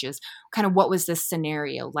on the ditches? Kind of what was this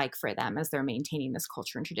scenario like for them as they're maintaining this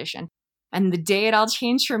culture and tradition? And the day it all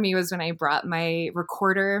changed for me was when I brought my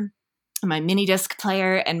recorder, my mini disc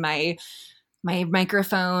player, and my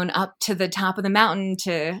microphone up to the top of the mountain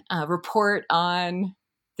to report on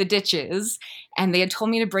the ditches. And they had told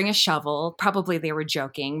me to bring a shovel. Probably they were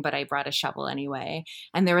joking, but I brought a shovel anyway.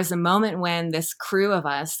 And there was a moment when this crew of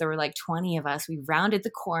us, there were like 20 of us, we rounded the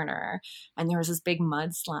corner and there was this big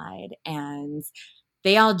mudslide, and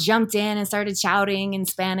they all jumped in and started shouting in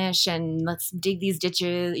Spanish, and let's dig these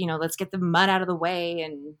ditches, let's get the mud out of the way.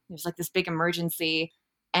 And there's like this big emergency.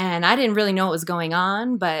 And I didn't really know what was going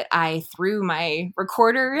on, but I threw my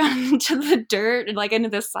recorder into the dirt, like into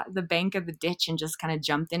the bank of the ditch, and just kind of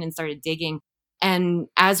jumped in and started digging. And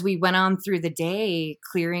as we went on through the day,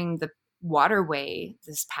 clearing the waterway,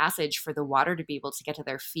 this passage for the water to be able to get to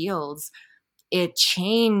their fields, it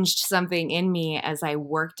changed something in me as I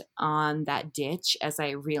worked on that ditch, as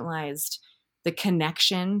I realized the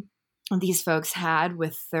connection these folks had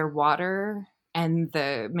with their water and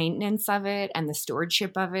the maintenance of it and the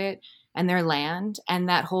stewardship of it and their land and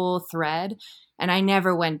that whole thread. And I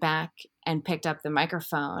never went back and picked up the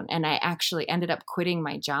microphone. And I actually ended up quitting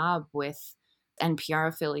my job with NPR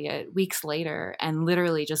affiliate weeks later, and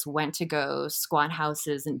literally just went to go squat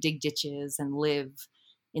houses and dig ditches and live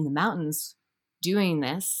in the mountains doing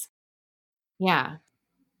this. Yeah.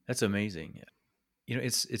 That's amazing.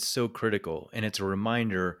 It's so critical, and it's a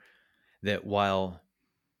reminder that while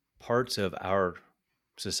parts of our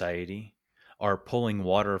society are pulling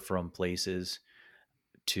water from places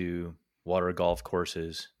to water golf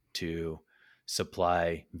courses to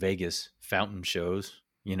supply Vegas fountain shows,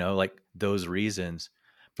 like those reasons.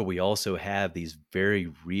 But we also have these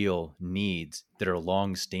very real needs that are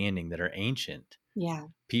long standing, that are ancient. Yeah.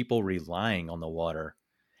 People relying on the water,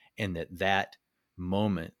 and that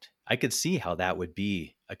moment, I could see how that would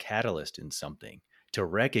be a catalyst in something to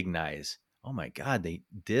recognize, oh my God,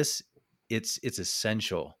 it's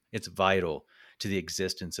essential. It's vital to the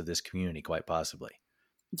existence of this community, quite possibly.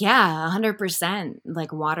 Yeah, 100%.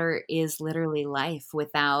 Like, water is literally life.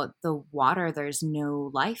 Without the water, there's no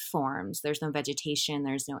life forms. There's no vegetation.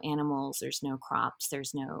 There's no animals. There's no crops.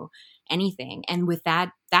 There's no anything. And with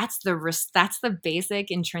that, that's the basic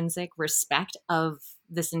intrinsic respect of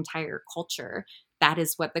this entire culture. That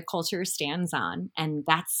is what the culture stands on, and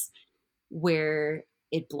that's where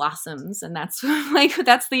it blossoms. And that's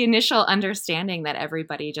that's the initial understanding that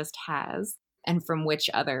everybody just has, and from which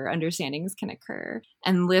other understandings can occur.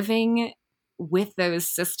 And living with those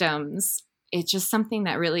systems, it's just something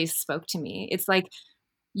that really spoke to me. It's like,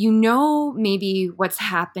 maybe what's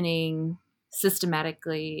happening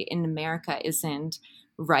systematically in America isn't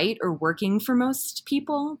right or working for most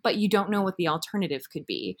people, but you don't know what the alternative could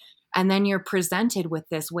be. And then you're presented with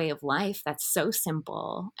this way of life that's so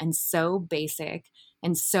simple and so basic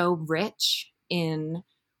and so rich in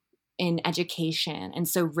education, and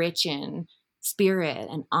so rich in spirit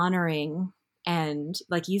and honoring, and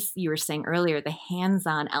like you were saying earlier, the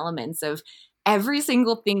hands-on elements of every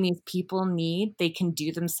single thing these people need, they can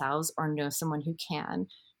do themselves or know someone who can.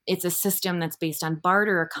 It's a system that's based on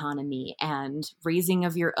barter economy and raising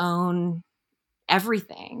of your own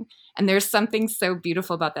everything. And there's something so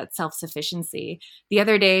beautiful about that self-sufficiency. The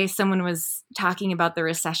other day, someone was talking about the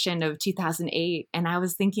recession of 2008, and I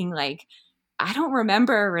was thinking, like, I don't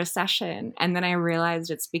remember a recession. And then I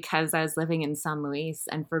realized it's because I was living in San Luis,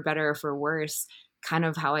 and for better or for worse, kind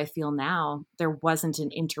of how I feel now, there wasn't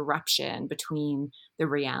an interruption between the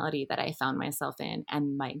reality that I found myself in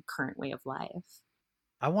and my current way of life.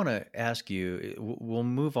 I want to ask you, we'll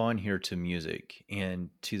move on here to music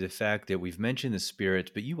and to the fact that we've mentioned the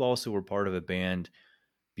Spirits, but you also were part of a band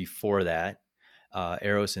before that,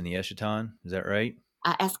 Eros and the Eschaton. Is that right?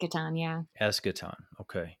 Eschaton, yeah. Eschaton.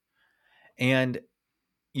 Okay. And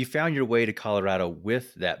you found your way to Colorado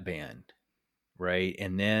with that band, right?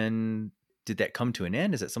 And then did that come to an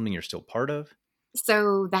end? Is that something you're still part of?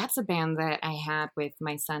 So that's a band that I had with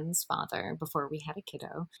my son's father before we had a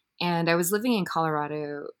kiddo. And I was living in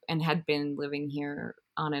Colorado and had been living here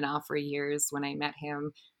on and off for years when I met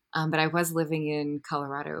him. But I was living in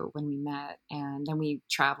Colorado when we met, and then we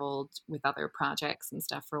traveled with other projects and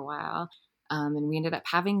stuff for a while. And we ended up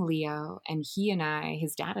having Leo, and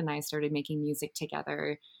his dad and I started making music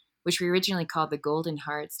together, which we originally called the Golden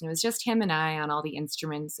Hearts. And it was just him and I on all the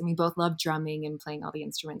instruments. And we both loved drumming and playing all the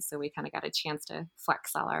instruments. So we kind of got a chance to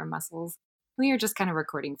flex all our muscles. We were just kind of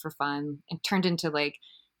recording for fun, and turned into like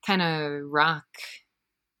kind of rock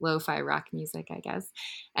lo-fi rock music, I guess.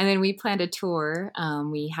 And then we planned a tour.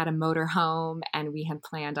 We had a motor home, and we had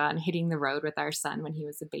planned on hitting the road with our son when he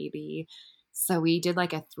was a baby. So we did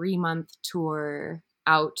like a 3-month tour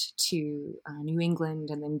out to New England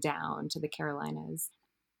and then down to the Carolinas.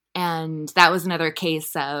 And that was another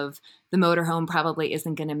case of the motorhome probably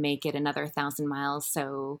isn't going to make it another 1,000 miles.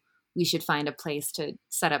 So we should find a place to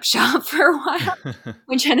set up shop for a while,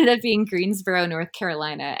 which ended up being Greensboro, North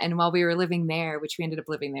Carolina. And while we were living there, which we ended up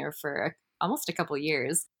living there for almost a couple of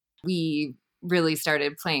years, we really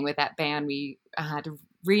started playing with that band. We had to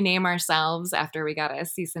rename ourselves after we got a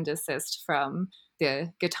cease and desist from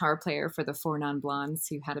the guitar player for the Four Non Blondes,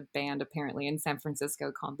 who had a band apparently in San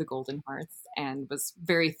Francisco called the Golden Hearts and was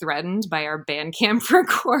very threatened by our Bandcamp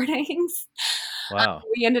recordings. Wow.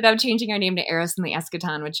 We ended up changing our name to Eros and the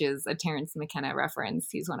Eschaton, which is a Terence McKenna reference.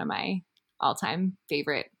 He's one of my all-time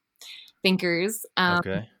favorite thinkers.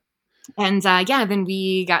 Okay. And then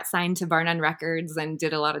we got signed to Bar None Records and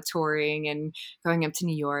did a lot of touring and going up to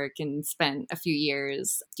New York, and spent a few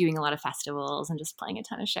years doing a lot of festivals and just playing a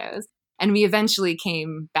ton of shows. And we eventually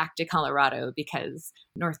came back to Colorado because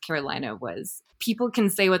North Carolina was, people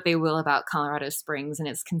can say what they will about Colorado Springs and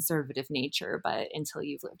its conservative nature, but until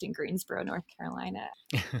you've lived in Greensboro, North Carolina.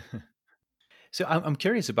 So I'm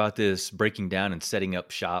curious about this breaking down and setting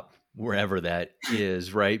up shop wherever that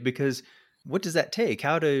is, right? Because what does that take?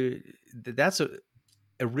 That's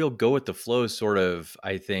a real go with the flow sort of,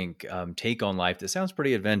 I think, take on life that sounds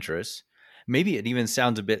pretty adventurous. Maybe it even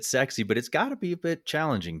sounds a bit sexy, but it's got to be a bit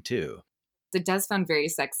challenging too. It does sound very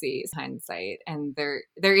sexy in hindsight, and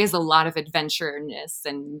there is a lot of adventureness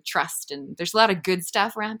and trust, and there's a lot of good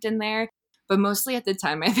stuff wrapped in there. But mostly at the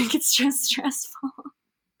time, I think it's just stressful.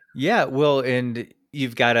 Yeah, well, and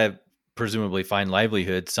you've got to presumably find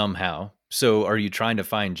livelihood somehow. So are you trying to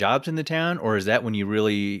find jobs in the town, or is that when you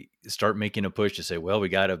really start making a push to say, well, we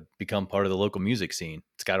got to become part of the local music scene?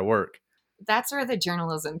 It's got to work. That's where the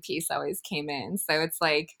journalism piece always came in. So it's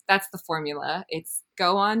like, that's the formula. It's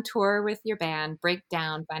go on tour with your band, break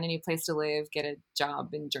down, find a new place to live, get a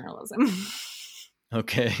job in journalism.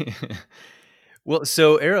 Okay. Well,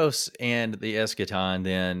 so Eros and the Eschaton,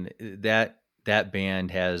 then that band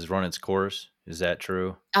has run its course. Is that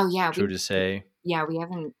true? Oh yeah. True to say? We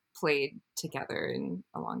haven't played together in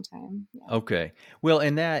a long time. Yeah. Okay. Well,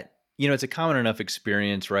 and that, it's a common enough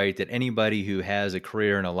experience, right? That anybody who has a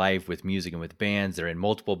career and a life with music and with bands, they're in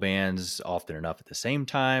multiple bands, often enough at the same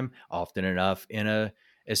time, often enough in a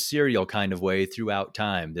serial kind of way throughout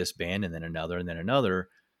time, this band and then another and then another.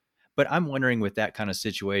 But I'm wondering with that kind of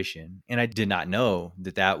situation, and I did not know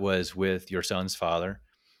that that was with your son's father.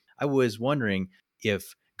 I was wondering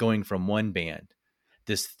if going from one band,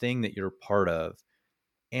 this thing that you're part of,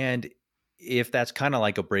 and if that's kind of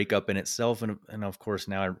like a breakup in itself. And of course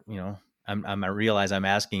now, I realize I'm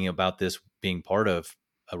asking about this being part of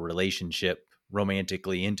a relationship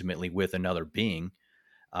romantically, intimately with another being.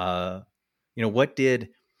 What did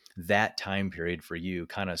that time period for you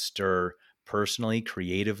kind of stir personally,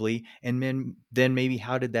 creatively? And then maybe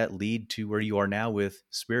how did that lead to where you are now with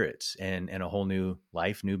Spirits and a whole new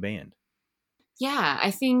life, new band? Yeah, I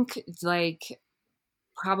think like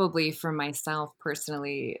probably for myself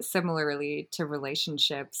personally, similarly to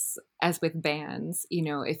relationships as with bands,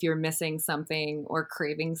 if you're missing something or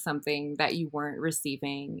craving something that you weren't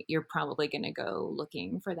receiving, you're probably going to go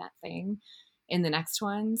looking for that thing in the next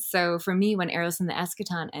one. So for me, when Eros and the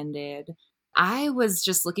Eschaton ended, I was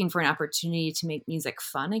just looking for an opportunity to make music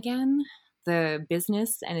fun again. The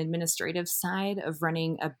business and administrative side of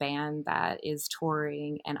running a band that is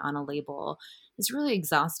touring and on a label is really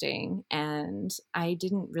exhausting. And I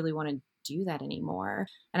didn't really want to do that anymore.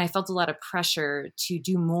 And I felt a lot of pressure to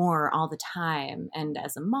do more all the time. And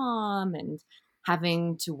as a mom and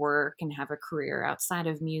having to work and have a career outside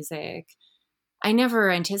of music, I never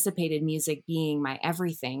anticipated music being my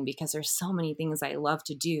everything because there's so many things I love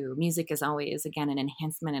to do. Music is always, again, an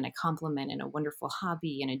enhancement and a compliment and a wonderful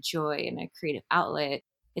hobby and a joy and a creative outlet.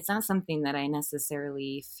 It's not something that I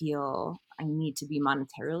necessarily feel I need to be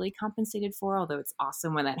monetarily compensated for, although it's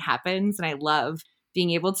awesome when that happens. And I love being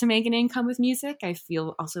able to make an income with music. I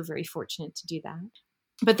feel also very fortunate to do that.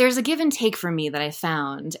 But there's a give and take for me that I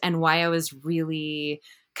found, and why I was really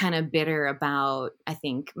kind of bitter about, I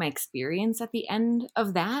think, my experience at the end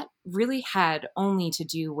of that really had only to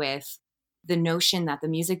do with the notion that the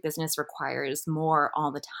music business requires more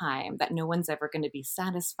all the time, that no one's ever going to be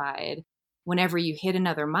satisfied. Whenever you hit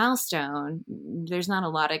another milestone, there's not a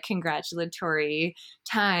lot of congratulatory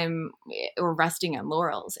time or resting on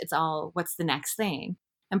laurels. It's all, what's the next thing?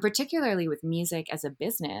 And particularly with music as a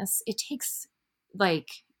business, it takes like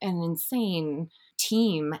an insane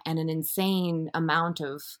team and an insane amount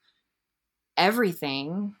of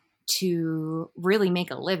everything to really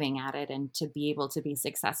make a living at it and to be able to be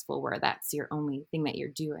successful where that's your only thing that you're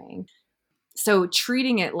doing. So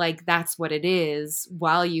treating it like that's what it is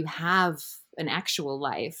while you have an actual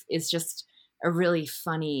life is just a really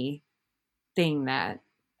funny thing that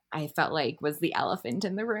I felt like was the elephant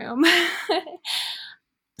in the room.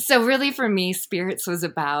 So really for me, Spirits was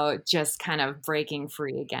about just kind of breaking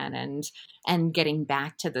free again and getting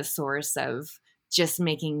back to the source of just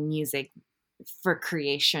making music for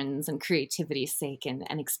creations and creativity's sake and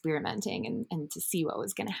experimenting and to see what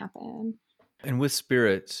was going to happen. And with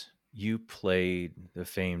Spirits, you played the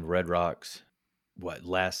famed Red Rocks, what,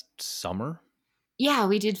 last summer? Yeah,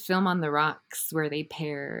 we did Film on the Rocks where they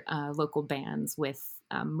pair local bands with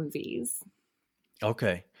movies.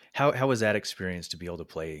 Okay. How was that experience to be able to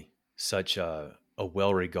play such a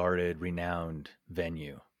well-regarded, renowned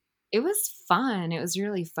venue? It was fun. It was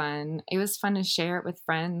really fun. It was fun to share it with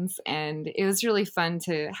friends, and it was really fun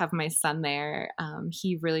to have my son there.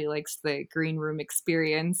 He really likes the green room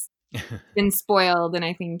experience. Been spoiled, and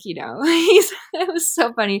I think it was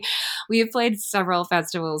so funny. We have played several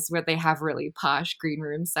festivals where they have really posh green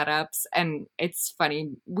room setups, and it's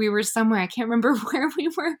funny. We were somewhere, I can't remember where we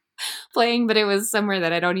were playing, but it was somewhere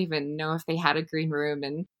that I don't even know if they had a green room.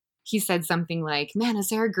 And he said something like, "Man, is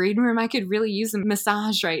there a green room? I could really use a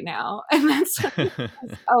massage right now." And that's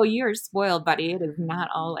oh, you're spoiled, buddy. It is not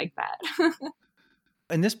all like that.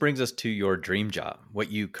 And this brings us to your dream job, what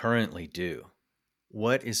you currently do.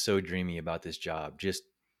 What is so dreamy about this job? Just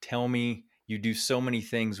tell me. You do so many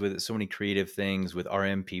things with it, so many creative things with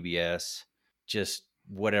RMPBS. Just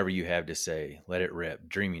whatever you have to say, let it rip.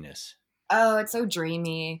 Dreaminess. Oh, it's so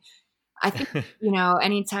dreamy. I think,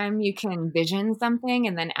 anytime you can vision something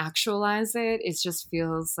and then actualize it, it just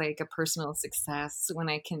feels like a personal success when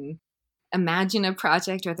I can imagine a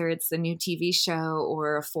project, whether it's a new TV show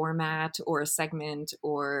or a format or a segment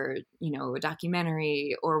or, a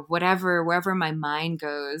documentary or whatever, wherever my mind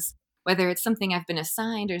goes, whether it's something I've been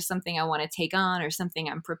assigned or something I want to take on or something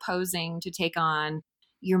I'm proposing to take on,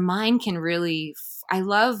 your mind can really, I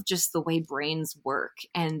love just the way brains work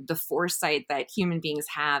and the foresight that human beings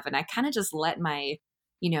have. And I kind of just let my,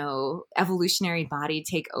 evolutionary body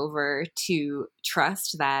take over to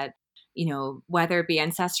trust that whether it be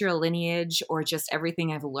ancestral lineage or just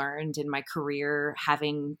everything I've learned in my career,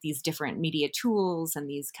 having these different media tools and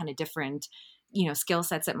these kind of different, skill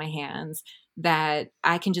sets at my hands, that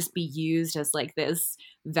I can just be used as like this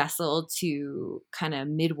vessel to kind of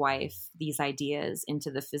midwife these ideas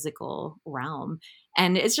into the physical realm.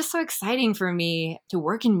 And it's just so exciting for me to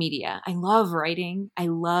work in media. I love writing. I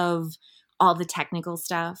love all the technical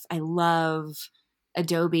stuff. I love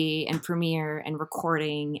Adobe and Premiere and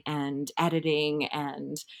recording and editing.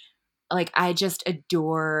 And like, I just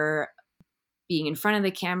adore being in front of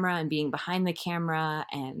the camera and being behind the camera.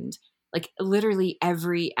 And like, literally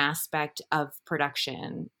every aspect of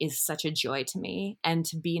production is such a joy to me. And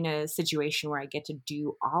to be in a situation where I get to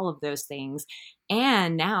do all of those things,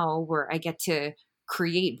 and now where I get to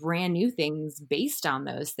create brand new things based on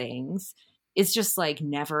those things, is just like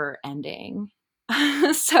never ending.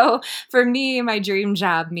 So for me, my dream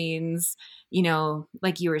job means,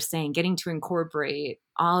 like you were saying, getting to incorporate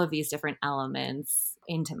all of these different elements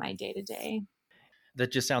into my day to day.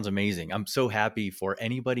 That just sounds amazing. I'm so happy for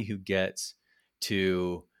anybody who gets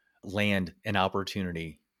to land an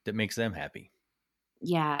opportunity that makes them happy.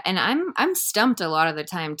 Yeah, and I'm stumped a lot of the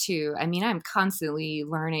time too. I mean, I'm constantly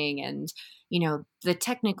learning, and the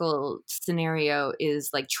technical scenario is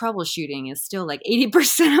like troubleshooting is still like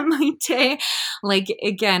 80% of my day. Like,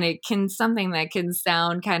 again, it can something that can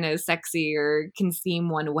sound kind of sexy or can seem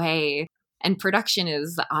one way, and production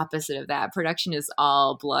is the opposite of that. Production is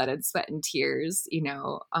all blood and sweat and tears,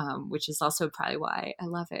 which is also probably why I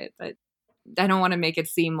love it. But I don't want to make it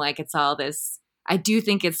seem like it's all this. I do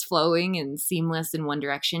think it's flowing and seamless in one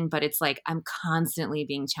direction, but it's like I'm constantly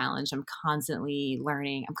being challenged. I'm constantly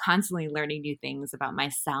learning. I'm constantly learning new things about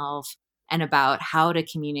myself and about how to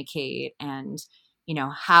communicate and,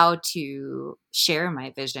 how to share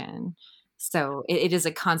my vision. So it is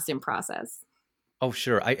a constant process. Oh,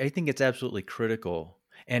 sure. I think it's absolutely critical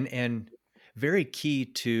and very key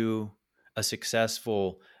to a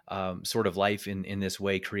successful sort of life in this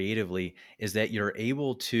way creatively is that you're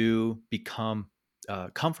able to become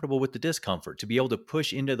comfortable with the discomfort, to be able to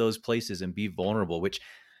push into those places and be vulnerable, which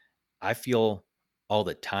I feel all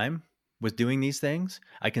the time with doing these things.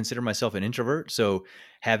 I consider myself an introvert. So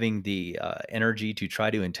having the energy to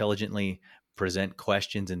try to intelligently present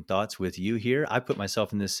questions and thoughts with you here. I put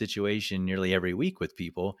myself in this situation nearly every week with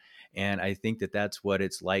people. And I think that that's what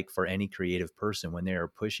it's like for any creative person when they are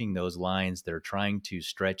pushing those lines. They're trying to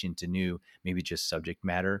stretch into new, maybe just subject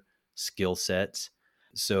matter, skill sets.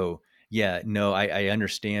 So, yeah, no, I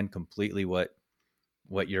understand completely what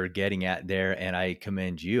you're getting at there. And I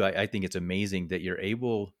commend you. I think it's amazing that you're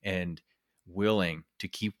able and willing to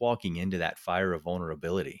keep walking into that fire of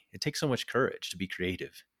vulnerability. It takes so much courage to be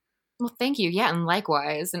creative. Well, thank you. Yeah, and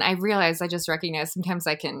likewise. And I realize I just recognize sometimes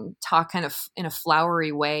I can talk kind of in a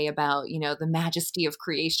flowery way about, the majesty of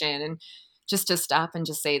creation, and just to stop and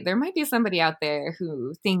just say there might be somebody out there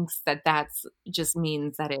who thinks that that's just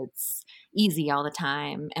means that it's easy all the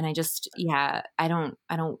time. And I just, yeah,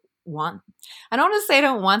 want I don't want to say I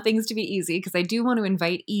don't want things to be easy, because I do want to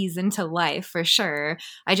invite ease into life for sure.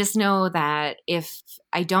 I just know that if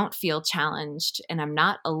I don't feel challenged and I'm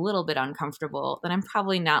not a little bit uncomfortable, then I'm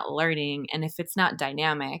probably not learning. And if it's not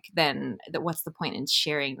dynamic, then what's the point in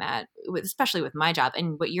sharing that, especially with my job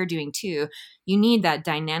and what you're doing too? You need that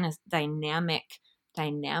dynamicism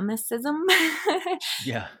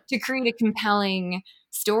Yeah. to create a compelling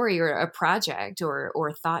story or a project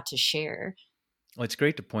or thought to share. Well, it's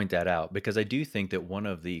great to point that out because I do think that one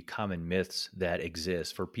of the common myths that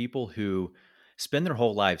exists for people who spend their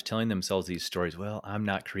whole lives telling themselves these stories, well, I'm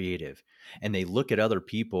not creative. And they look at other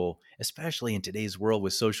people, especially in today's world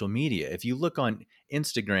with social media. If you look on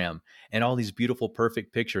Instagram and all these beautiful,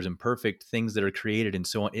 perfect pictures and perfect things that are created and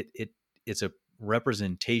so on, it's a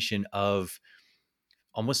representation of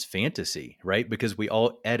almost fantasy, right? Because we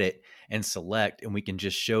all edit and select and we can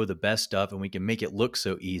just show the best stuff and we can make it look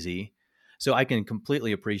so easy. So I can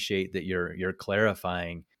completely appreciate that you're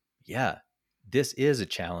clarifying, yeah, this is a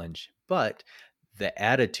challenge, but the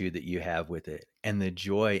attitude that you have with it and the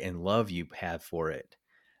joy and love you have for it,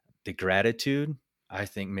 the gratitude, I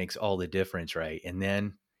think makes all the difference, right? And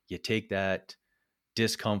then you take that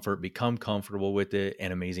discomfort, become comfortable with it,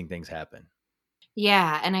 and amazing things happen.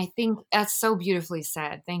 Yeah, and I think that's so beautifully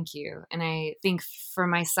said. Thank you. And I think for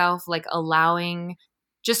myself, like allowing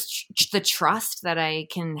just the trust that I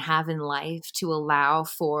can have in life to allow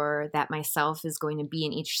for that myself is going to be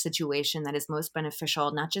in each situation that is most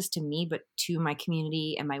beneficial, not just to me, but to my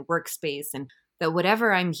community and my workspace. And that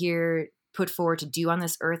whatever I'm here put forward to do on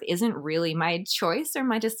this earth isn't really my choice or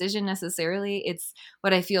my decision necessarily. It's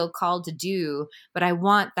what I feel called to do, but I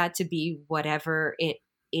want that to be whatever it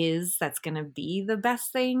is that's going to be the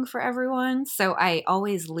best thing for everyone. So I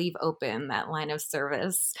always leave open that line of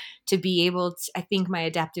service to be able to, I think my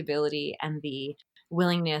adaptability and the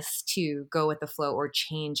willingness to go with the flow or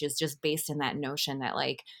change is just based in that notion that,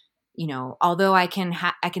 like, although I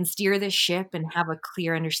can steer this ship and have a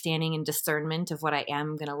clear understanding and discernment of what I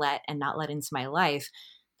am going to let and not let into my life,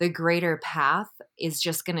 the greater path is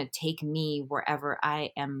just going to take me wherever I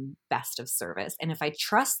am best of service. And if I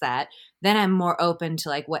trust that, then I'm more open to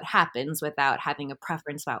like what happens without having a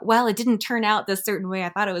preference about, well, it didn't turn out this certain way I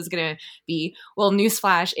thought it was going to be. Well,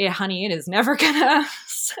 newsflash, honey, it is never gonna.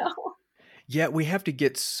 So Yeah, we have to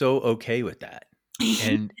get so okay with that.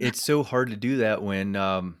 And it's so hard to do that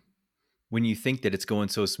when you think that it's going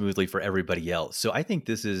so smoothly for everybody else. So I think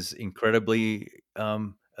this is incredibly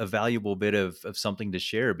a valuable bit of something to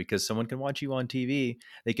share because someone can watch you on TV,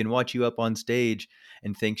 they can watch you up on stage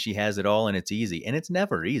and think she has it all and it's easy. And it's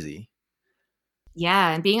never easy. Yeah,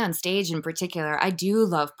 and being on stage in particular, I do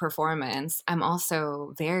love performance. I'm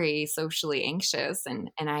also very socially anxious, and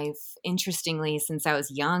I've interestingly since I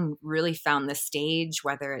was young really found the stage,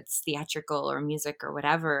 whether it's theatrical or music or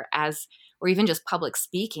whatever, as or even just public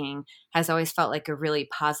speaking has always felt like a really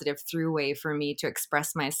positive throughway for me to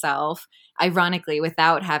express myself, ironically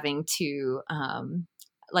without having to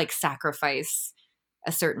like sacrifice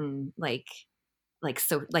a certain like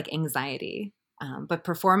anxiety. But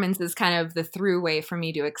performance is kind of the through way for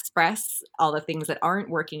me to express all the things that aren't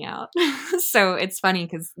working out. So it's funny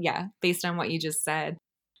because, yeah, based on what you just said.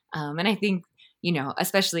 And I think,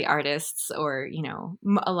 especially artists or,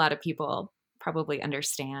 a lot of people probably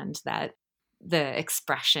understand that the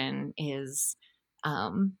expression is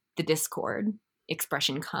the discord.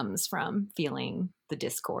 Expression comes from feeling the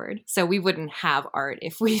discord. So we wouldn't have art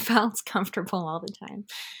if we felt comfortable all the time.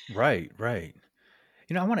 Right, right.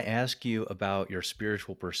 I want to ask you about your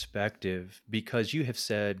spiritual perspective because you have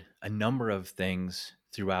said a number of things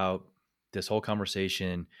throughout this whole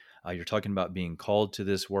conversation. You're talking about being called to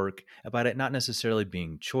this work, about it not necessarily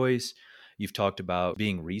being choice. You've talked about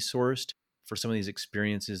being resourced for some of these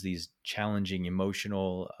experiences, these challenging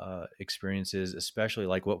emotional experiences, especially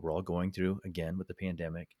like what we're all going through again with the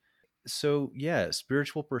pandemic. So, yeah,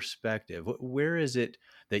 spiritual perspective. Where is it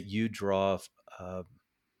that you draw?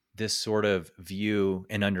 this sort of view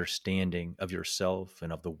and understanding of yourself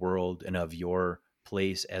and of the world and of your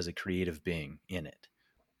place as a creative being in it?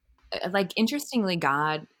 Like, interestingly,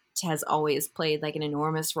 God has always played like an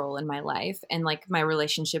enormous role in my life, and like my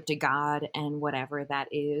relationship to God and whatever that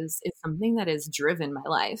is something that has driven my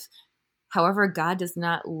life. However, God does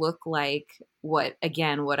not look like what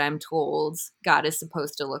I'm told God is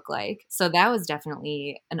supposed to look like. So that was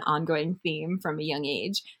definitely an ongoing theme from a young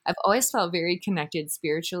age. I've always felt very connected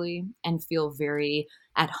spiritually and feel very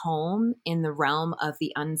at home in the realm of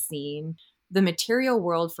the unseen. The material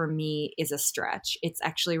world for me is a stretch. It's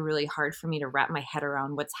actually really hard for me to wrap my head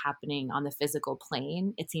around what's happening on the physical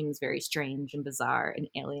plane. It seems very strange and bizarre and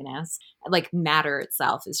alien-esque. Like, matter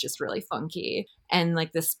itself is just really funky. And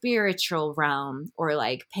like the spiritual realm, or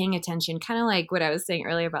like paying attention, kind of like what I was saying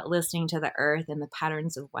earlier about listening to the earth and the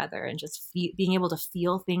patterns of weather, and just being able to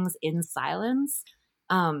feel things in silence,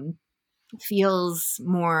 um, feels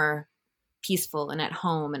more peaceful and at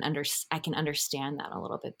home, and I can understand that a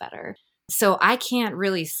little bit better. So I can't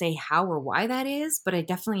really say how or why that is, but I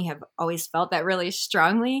definitely have always felt that really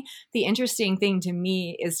strongly. The interesting thing to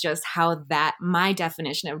me is just how that my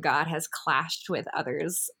definition of God has clashed with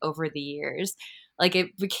others over the years. Like,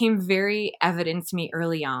 it became very evident to me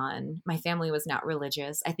early on. My family was not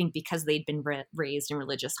religious. I think because they'd been raised in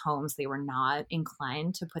religious homes, they were not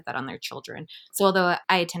inclined to put that on their children. So although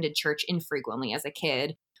I attended church infrequently as a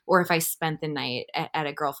kid, or if I spent the night at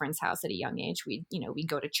a girlfriend's house at a young age, we'd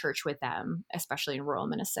go to church with them, especially in rural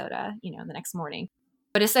Minnesota, the next morning.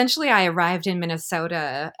 But essentially, I arrived in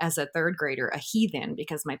Minnesota as a third grader, a heathen,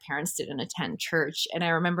 because my parents didn't attend church. And I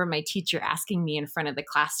remember my teacher asking me in front of the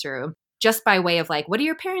classroom, just by way of like, what do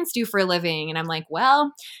your parents do for a living? And I'm like,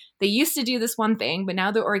 well, they used to do this one thing, but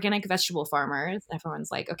now they're organic vegetable farmers.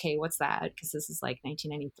 Everyone's like, okay, what's that? Because this is like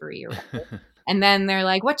 1993 or whatever. And then they're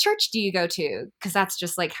like, what church do you go to? Because that's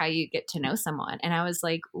just like how you get to know someone. And I was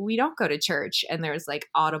like, we don't go to church. And there's like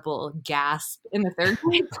audible gasp in the third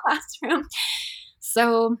grade classroom.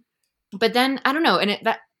 So, but then I don't know.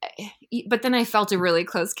 But then I felt a really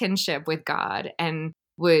close kinship with God, and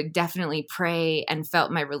would definitely pray, and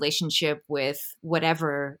felt my relationship with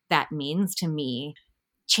whatever that means to me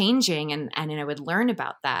changing. And I would learn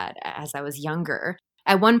about that as I was younger.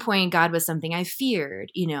 At one point, God was something I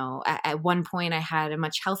feared. At one point, I had a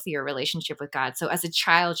much healthier relationship with God. So as a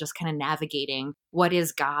child, just kind of navigating what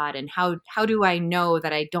is God, and how do I know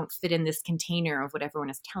that I don't fit in this container of what everyone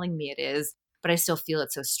is telling me it is, but I still feel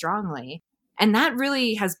it so strongly. And that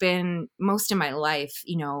really has been most of my life.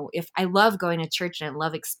 If I love going to church and I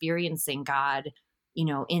love experiencing God,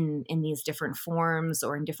 in these different forms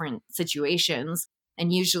or in different situations.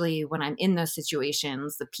 And usually when I'm in those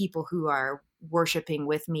situations, the people who are worshiping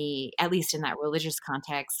with me, at least in that religious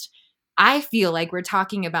context, I feel like we're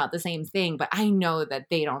talking about the same thing, but I know that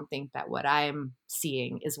they don't think that what I'm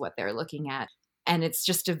seeing is what they're looking at. And it's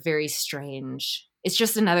just it's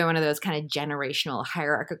just another one of those kind of generational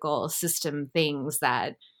hierarchical system things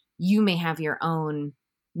that you may have your own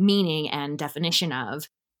meaning and definition of,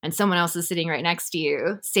 and someone else is sitting right next to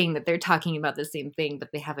you saying that they're talking about the same thing, but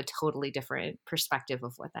they have a totally different perspective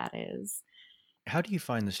of what that is. How do you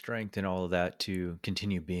find the strength in all of that to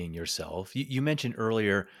continue being yourself? You mentioned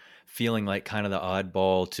earlier feeling like kind of the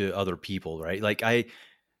oddball to other people, right? Like I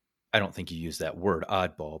don't think you use that word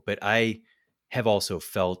oddball, but I have also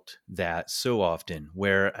felt that so often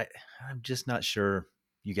where I'm just not sure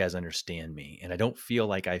you guys understand me, and I don't feel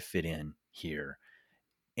like I fit in here.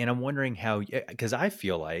 And I'm wondering how, because I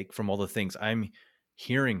feel like from all the things I'm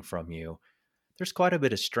hearing from you, there's quite a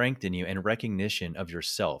bit of strength in you and recognition of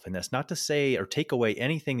yourself. And that's not to say or take away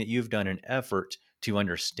anything that you've done in effort to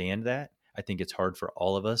understand that. I think it's hard for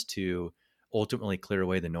all of us to ultimately clear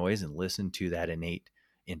away the noise and listen to that innate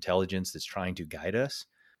intelligence that's trying to guide us.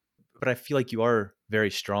 But I feel like you are very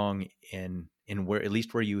strong in where, at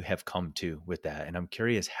least where you have come to with that. And I'm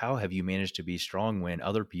curious, how have you managed to be strong when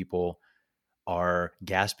other people are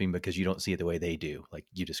gasping because you don't see it the way they do, like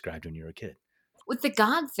you described when you were a kid? With the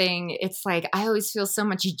God thing, it's like I always feel so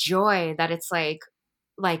much joy that it's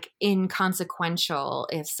like inconsequential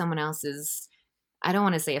if someone else is, I don't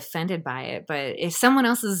want to say offended by it, but if someone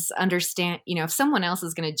else is if someone else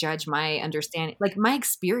is going to judge my understanding, like my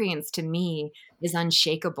experience to me is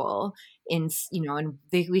unshakable.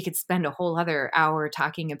 We could spend a whole other hour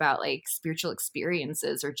talking about like spiritual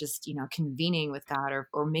experiences, or just, convening with God,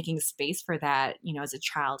 or making space for that, as a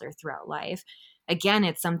child or throughout life. Again,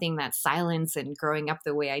 it's something that silence and growing up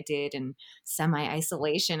the way I did and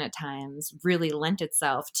semi-isolation at times really lent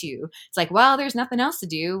itself to. It's like, well, there's nothing else to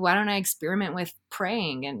do. Why don't I experiment with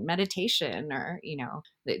praying and meditation? Or,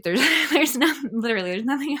 there's there's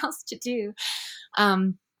nothing else to do.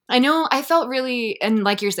 I know I felt really, and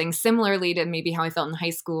like you're saying, similarly to maybe how I felt in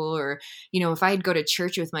high school, or, if I'd go to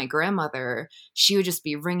church with my grandmother, she would just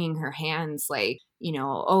be wringing her hands like,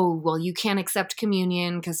 oh, well, you can't accept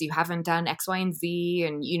communion because you haven't done X, Y, and Z.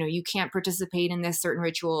 And, you can't participate in this certain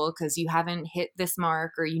ritual because you haven't hit this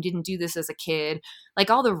mark or you didn't do this as a kid.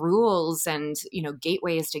 Like all the rules and,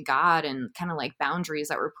 gateways to God and kind of like boundaries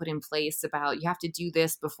that were put in place about you have to do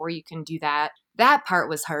this before you can do that. That part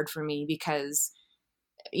was hard for me because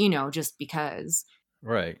just because.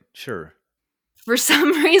 Right. Sure. For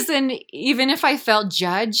some reason, even if I felt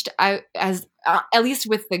judged, I as at least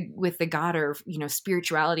with the God or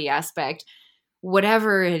spirituality aspect,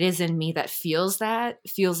 whatever it is in me that feels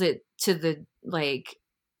it to the like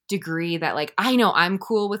degree that like I know I'm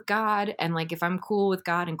cool with God, and like if I'm cool with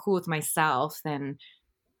God and cool with myself, then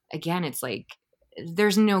again it's like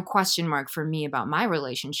there's no question mark for me about my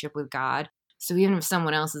relationship with God. So even if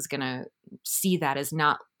someone else is going to see that as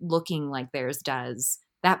not looking like theirs does,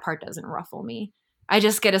 that part doesn't ruffle me. I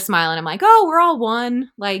just get a smile and I'm like, "Oh, we're all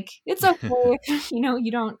one. Like it's okay."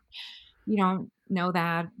 You don't know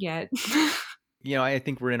that yet. I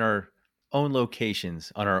think we're in our own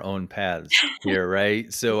locations on our own paths here,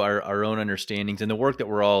 right? So our own understandings and the work that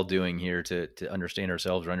we're all doing here to understand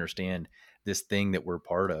ourselves or understand this thing that we're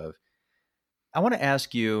part of. I want to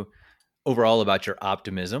ask you overall about your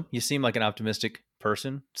optimism. You seem like an optimistic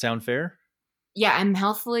person. Sound fair? Yeah, I'm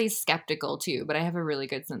healthily skeptical too, but I have a really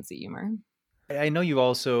good sense of humor. I know you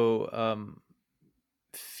also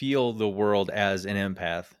feel the world as an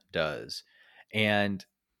empath does. And,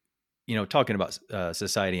 talking about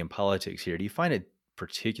society and politics here, do you find it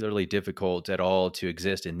particularly difficult at all to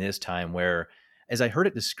exist in this time where, as I heard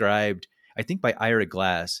it described, I think by Ira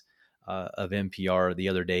Glass of NPR the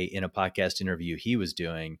other day in a podcast interview he was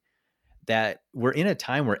doing, that we're in a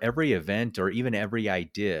time where every event or even every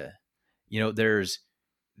idea, there's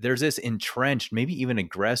this entrenched, maybe even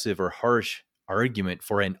aggressive or harsh argument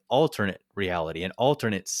for an alternate reality, an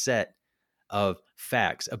alternate set of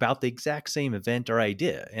facts about the exact same event or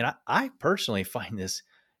idea. And I personally find this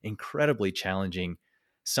incredibly challenging.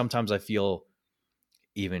 Sometimes I feel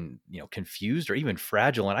even, confused or even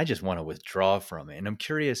fragile, and I just want to withdraw from it. And I'm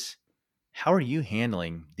curious, how are you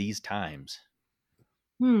handling these times?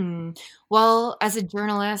 Hmm. Well, as a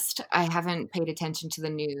journalist, I haven't paid attention to the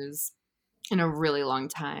news in a really long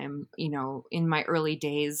time. In my early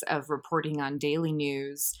days of reporting on daily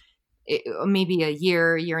news, maybe a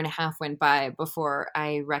year and a half went by before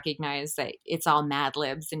I recognized that it's all Mad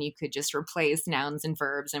Libs and you could just replace nouns and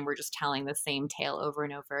verbs and we're just telling the same tale over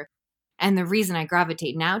and over. And the reason I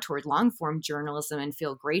gravitate now toward long form journalism and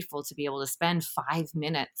feel grateful to be able to spend 5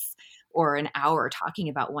 minutes or an hour talking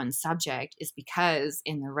about one subject is because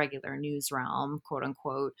in the regular news realm, quote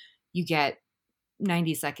unquote, you get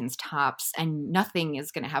 90 seconds tops and nothing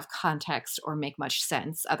is going to have context or make much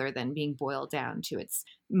sense other than being boiled down to its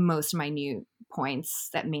most minute points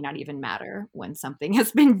that may not even matter when something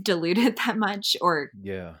has been diluted that much. Or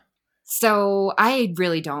Yeah. so I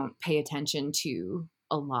really don't pay attention to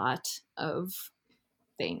a lot of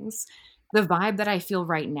things. The vibe that I feel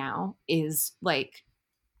right now is like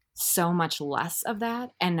so much less of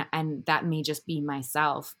that, and that may just be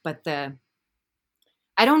myself, but the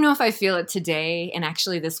I don't know if I feel it today. And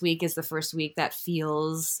actually, this week is the first week that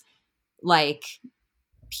feels like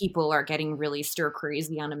people are getting really stir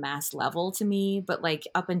crazy on a mass level to me. But like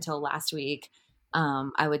up until last week,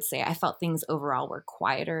 I would say I felt things overall were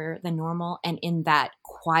quieter than normal. And in that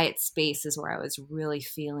quiet space is where I was really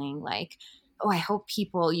feeling like, oh, I hope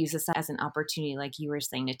people use this as an opportunity, like you were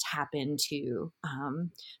saying, to tap into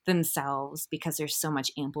themselves, because there's so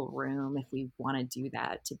much ample room if we want to do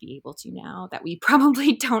that to be able to now that we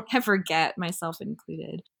probably don't ever get, myself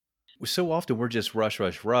included. So often we're just rush,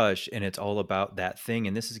 rush, rush, and it's all about that thing.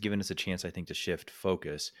 And this has given us a chance, I think, to shift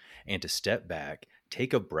focus and to step back,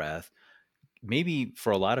 take a breath, maybe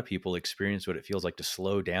for a lot of people experience what it feels like to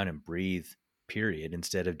slow down and breathe, period,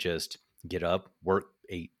 instead of just get up, work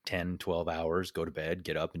 8, 10, 12 hours, go to bed,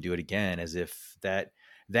 get up and do it again, as if that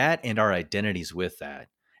and our identities with that,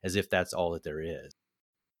 as if that's all that there is.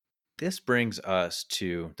 This brings us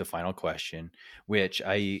to the final question, which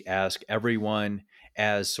I ask everyone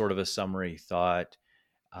as sort of a summary thought.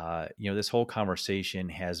 This whole conversation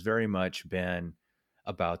has very much been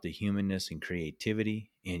about the humanness and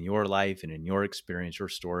creativity in your life and in your experience, your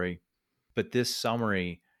story. But this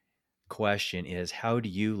summary question is, how do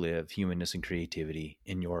you live humanness and creativity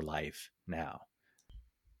in your life now?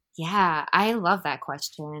 Yeah, I love that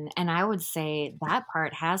question. And I would say that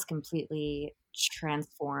part has completely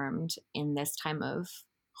transformed in this time of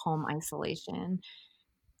home isolation.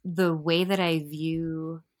 The way that I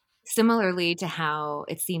view Similarly to how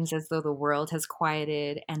it seems as though the world has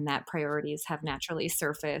quieted and that priorities have naturally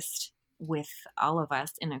surfaced with all of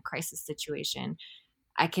us in a crisis situation,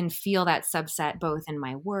 I can feel that subset both in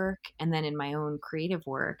my work and then in my own creative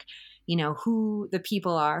work, who the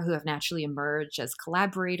people are who have naturally emerged as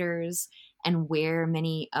collaborators and where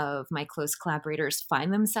many of my close collaborators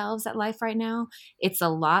find themselves at life right now. It's a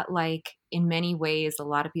lot like, in many ways, a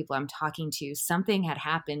lot of people I'm talking to, something had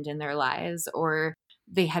happened in their lives, or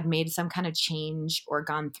they had made some kind of change or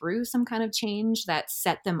gone through some kind of change that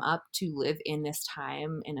set them up to live in this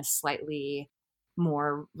time in a slightly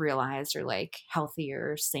more realized or like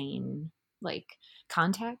healthier, sane like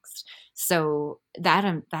context. So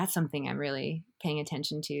that's something I'm really paying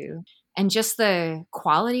attention to. And just the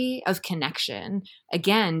quality of connection,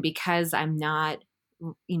 again, because I'm not,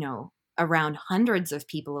 around hundreds of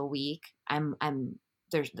people a week. I'm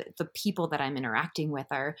there's the people that I'm interacting with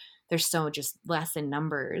are, there's so just less in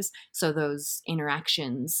numbers. So those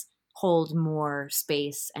interactions hold more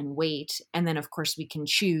space and weight. And then, of course, we can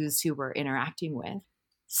choose who we're interacting with.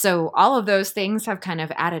 So all of those things have kind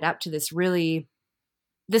of added up to the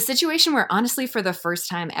situation where, honestly, for the first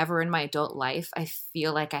time ever in my adult life, I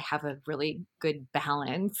feel like I have a really good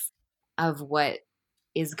balance of what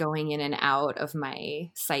is going in and out of my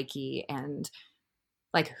psyche and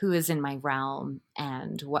like who is in my realm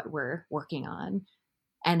and what we're working on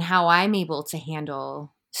and how I'm able to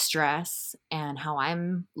handle stress and how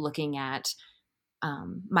I'm looking at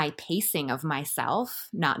my pacing of myself,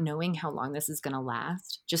 not knowing how long this is going to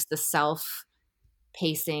last, just the self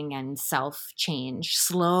pacing and self change,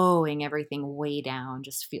 slowing everything way down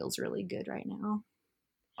just feels really good right now.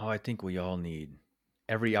 Oh, I think we all need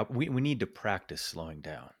we need to practice slowing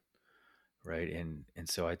down, right? And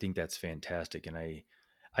so I think that's fantastic. And I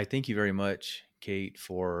thank you very much, Kate,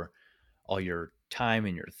 for all your time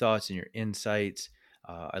and your thoughts and your insights.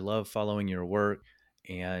 I love following your work,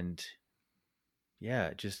 and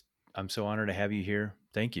yeah, just I'm so honored to have you here.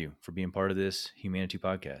 Thank you for being part of this Humanity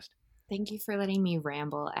podcast. Thank you for letting me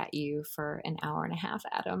ramble at you for an hour and a half,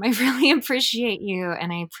 Adam. I really appreciate you,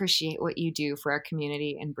 and I appreciate what you do for our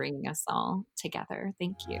community and bringing us all together.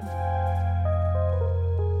 Thank you.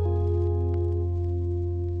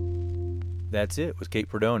 That's it with Kate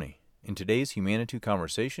Perdoni in today's Humanity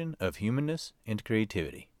conversation of humanness and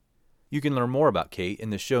creativity. You can learn more about Kate in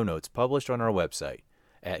the show notes published on our website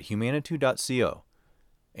at humanity.co.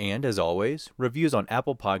 And as always, reviews on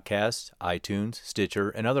Apple Podcasts, iTunes, Stitcher,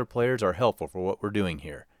 and other players are helpful for what we're doing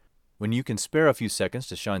here. When you can spare a few seconds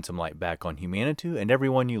to shine some light back on Humanity and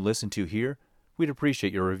everyone you listen to here, we'd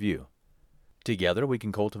appreciate your review. Together, we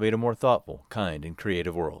can cultivate a more thoughtful, kind, and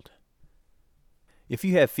creative world. If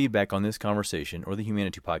you have feedback on this conversation or the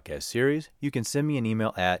Humanity podcast series, you can send me an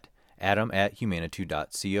email at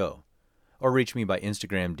adam@humanity.co or reach me by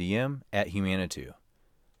Instagram DM @humanity.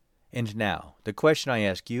 And now, the question I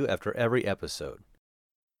ask you after every episode.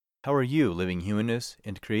 How are you living humanness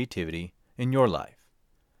and creativity in your life?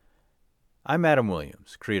 I'm Adam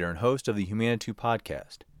Williams, creator and host of the Humanity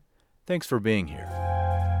podcast. Thanks for being here.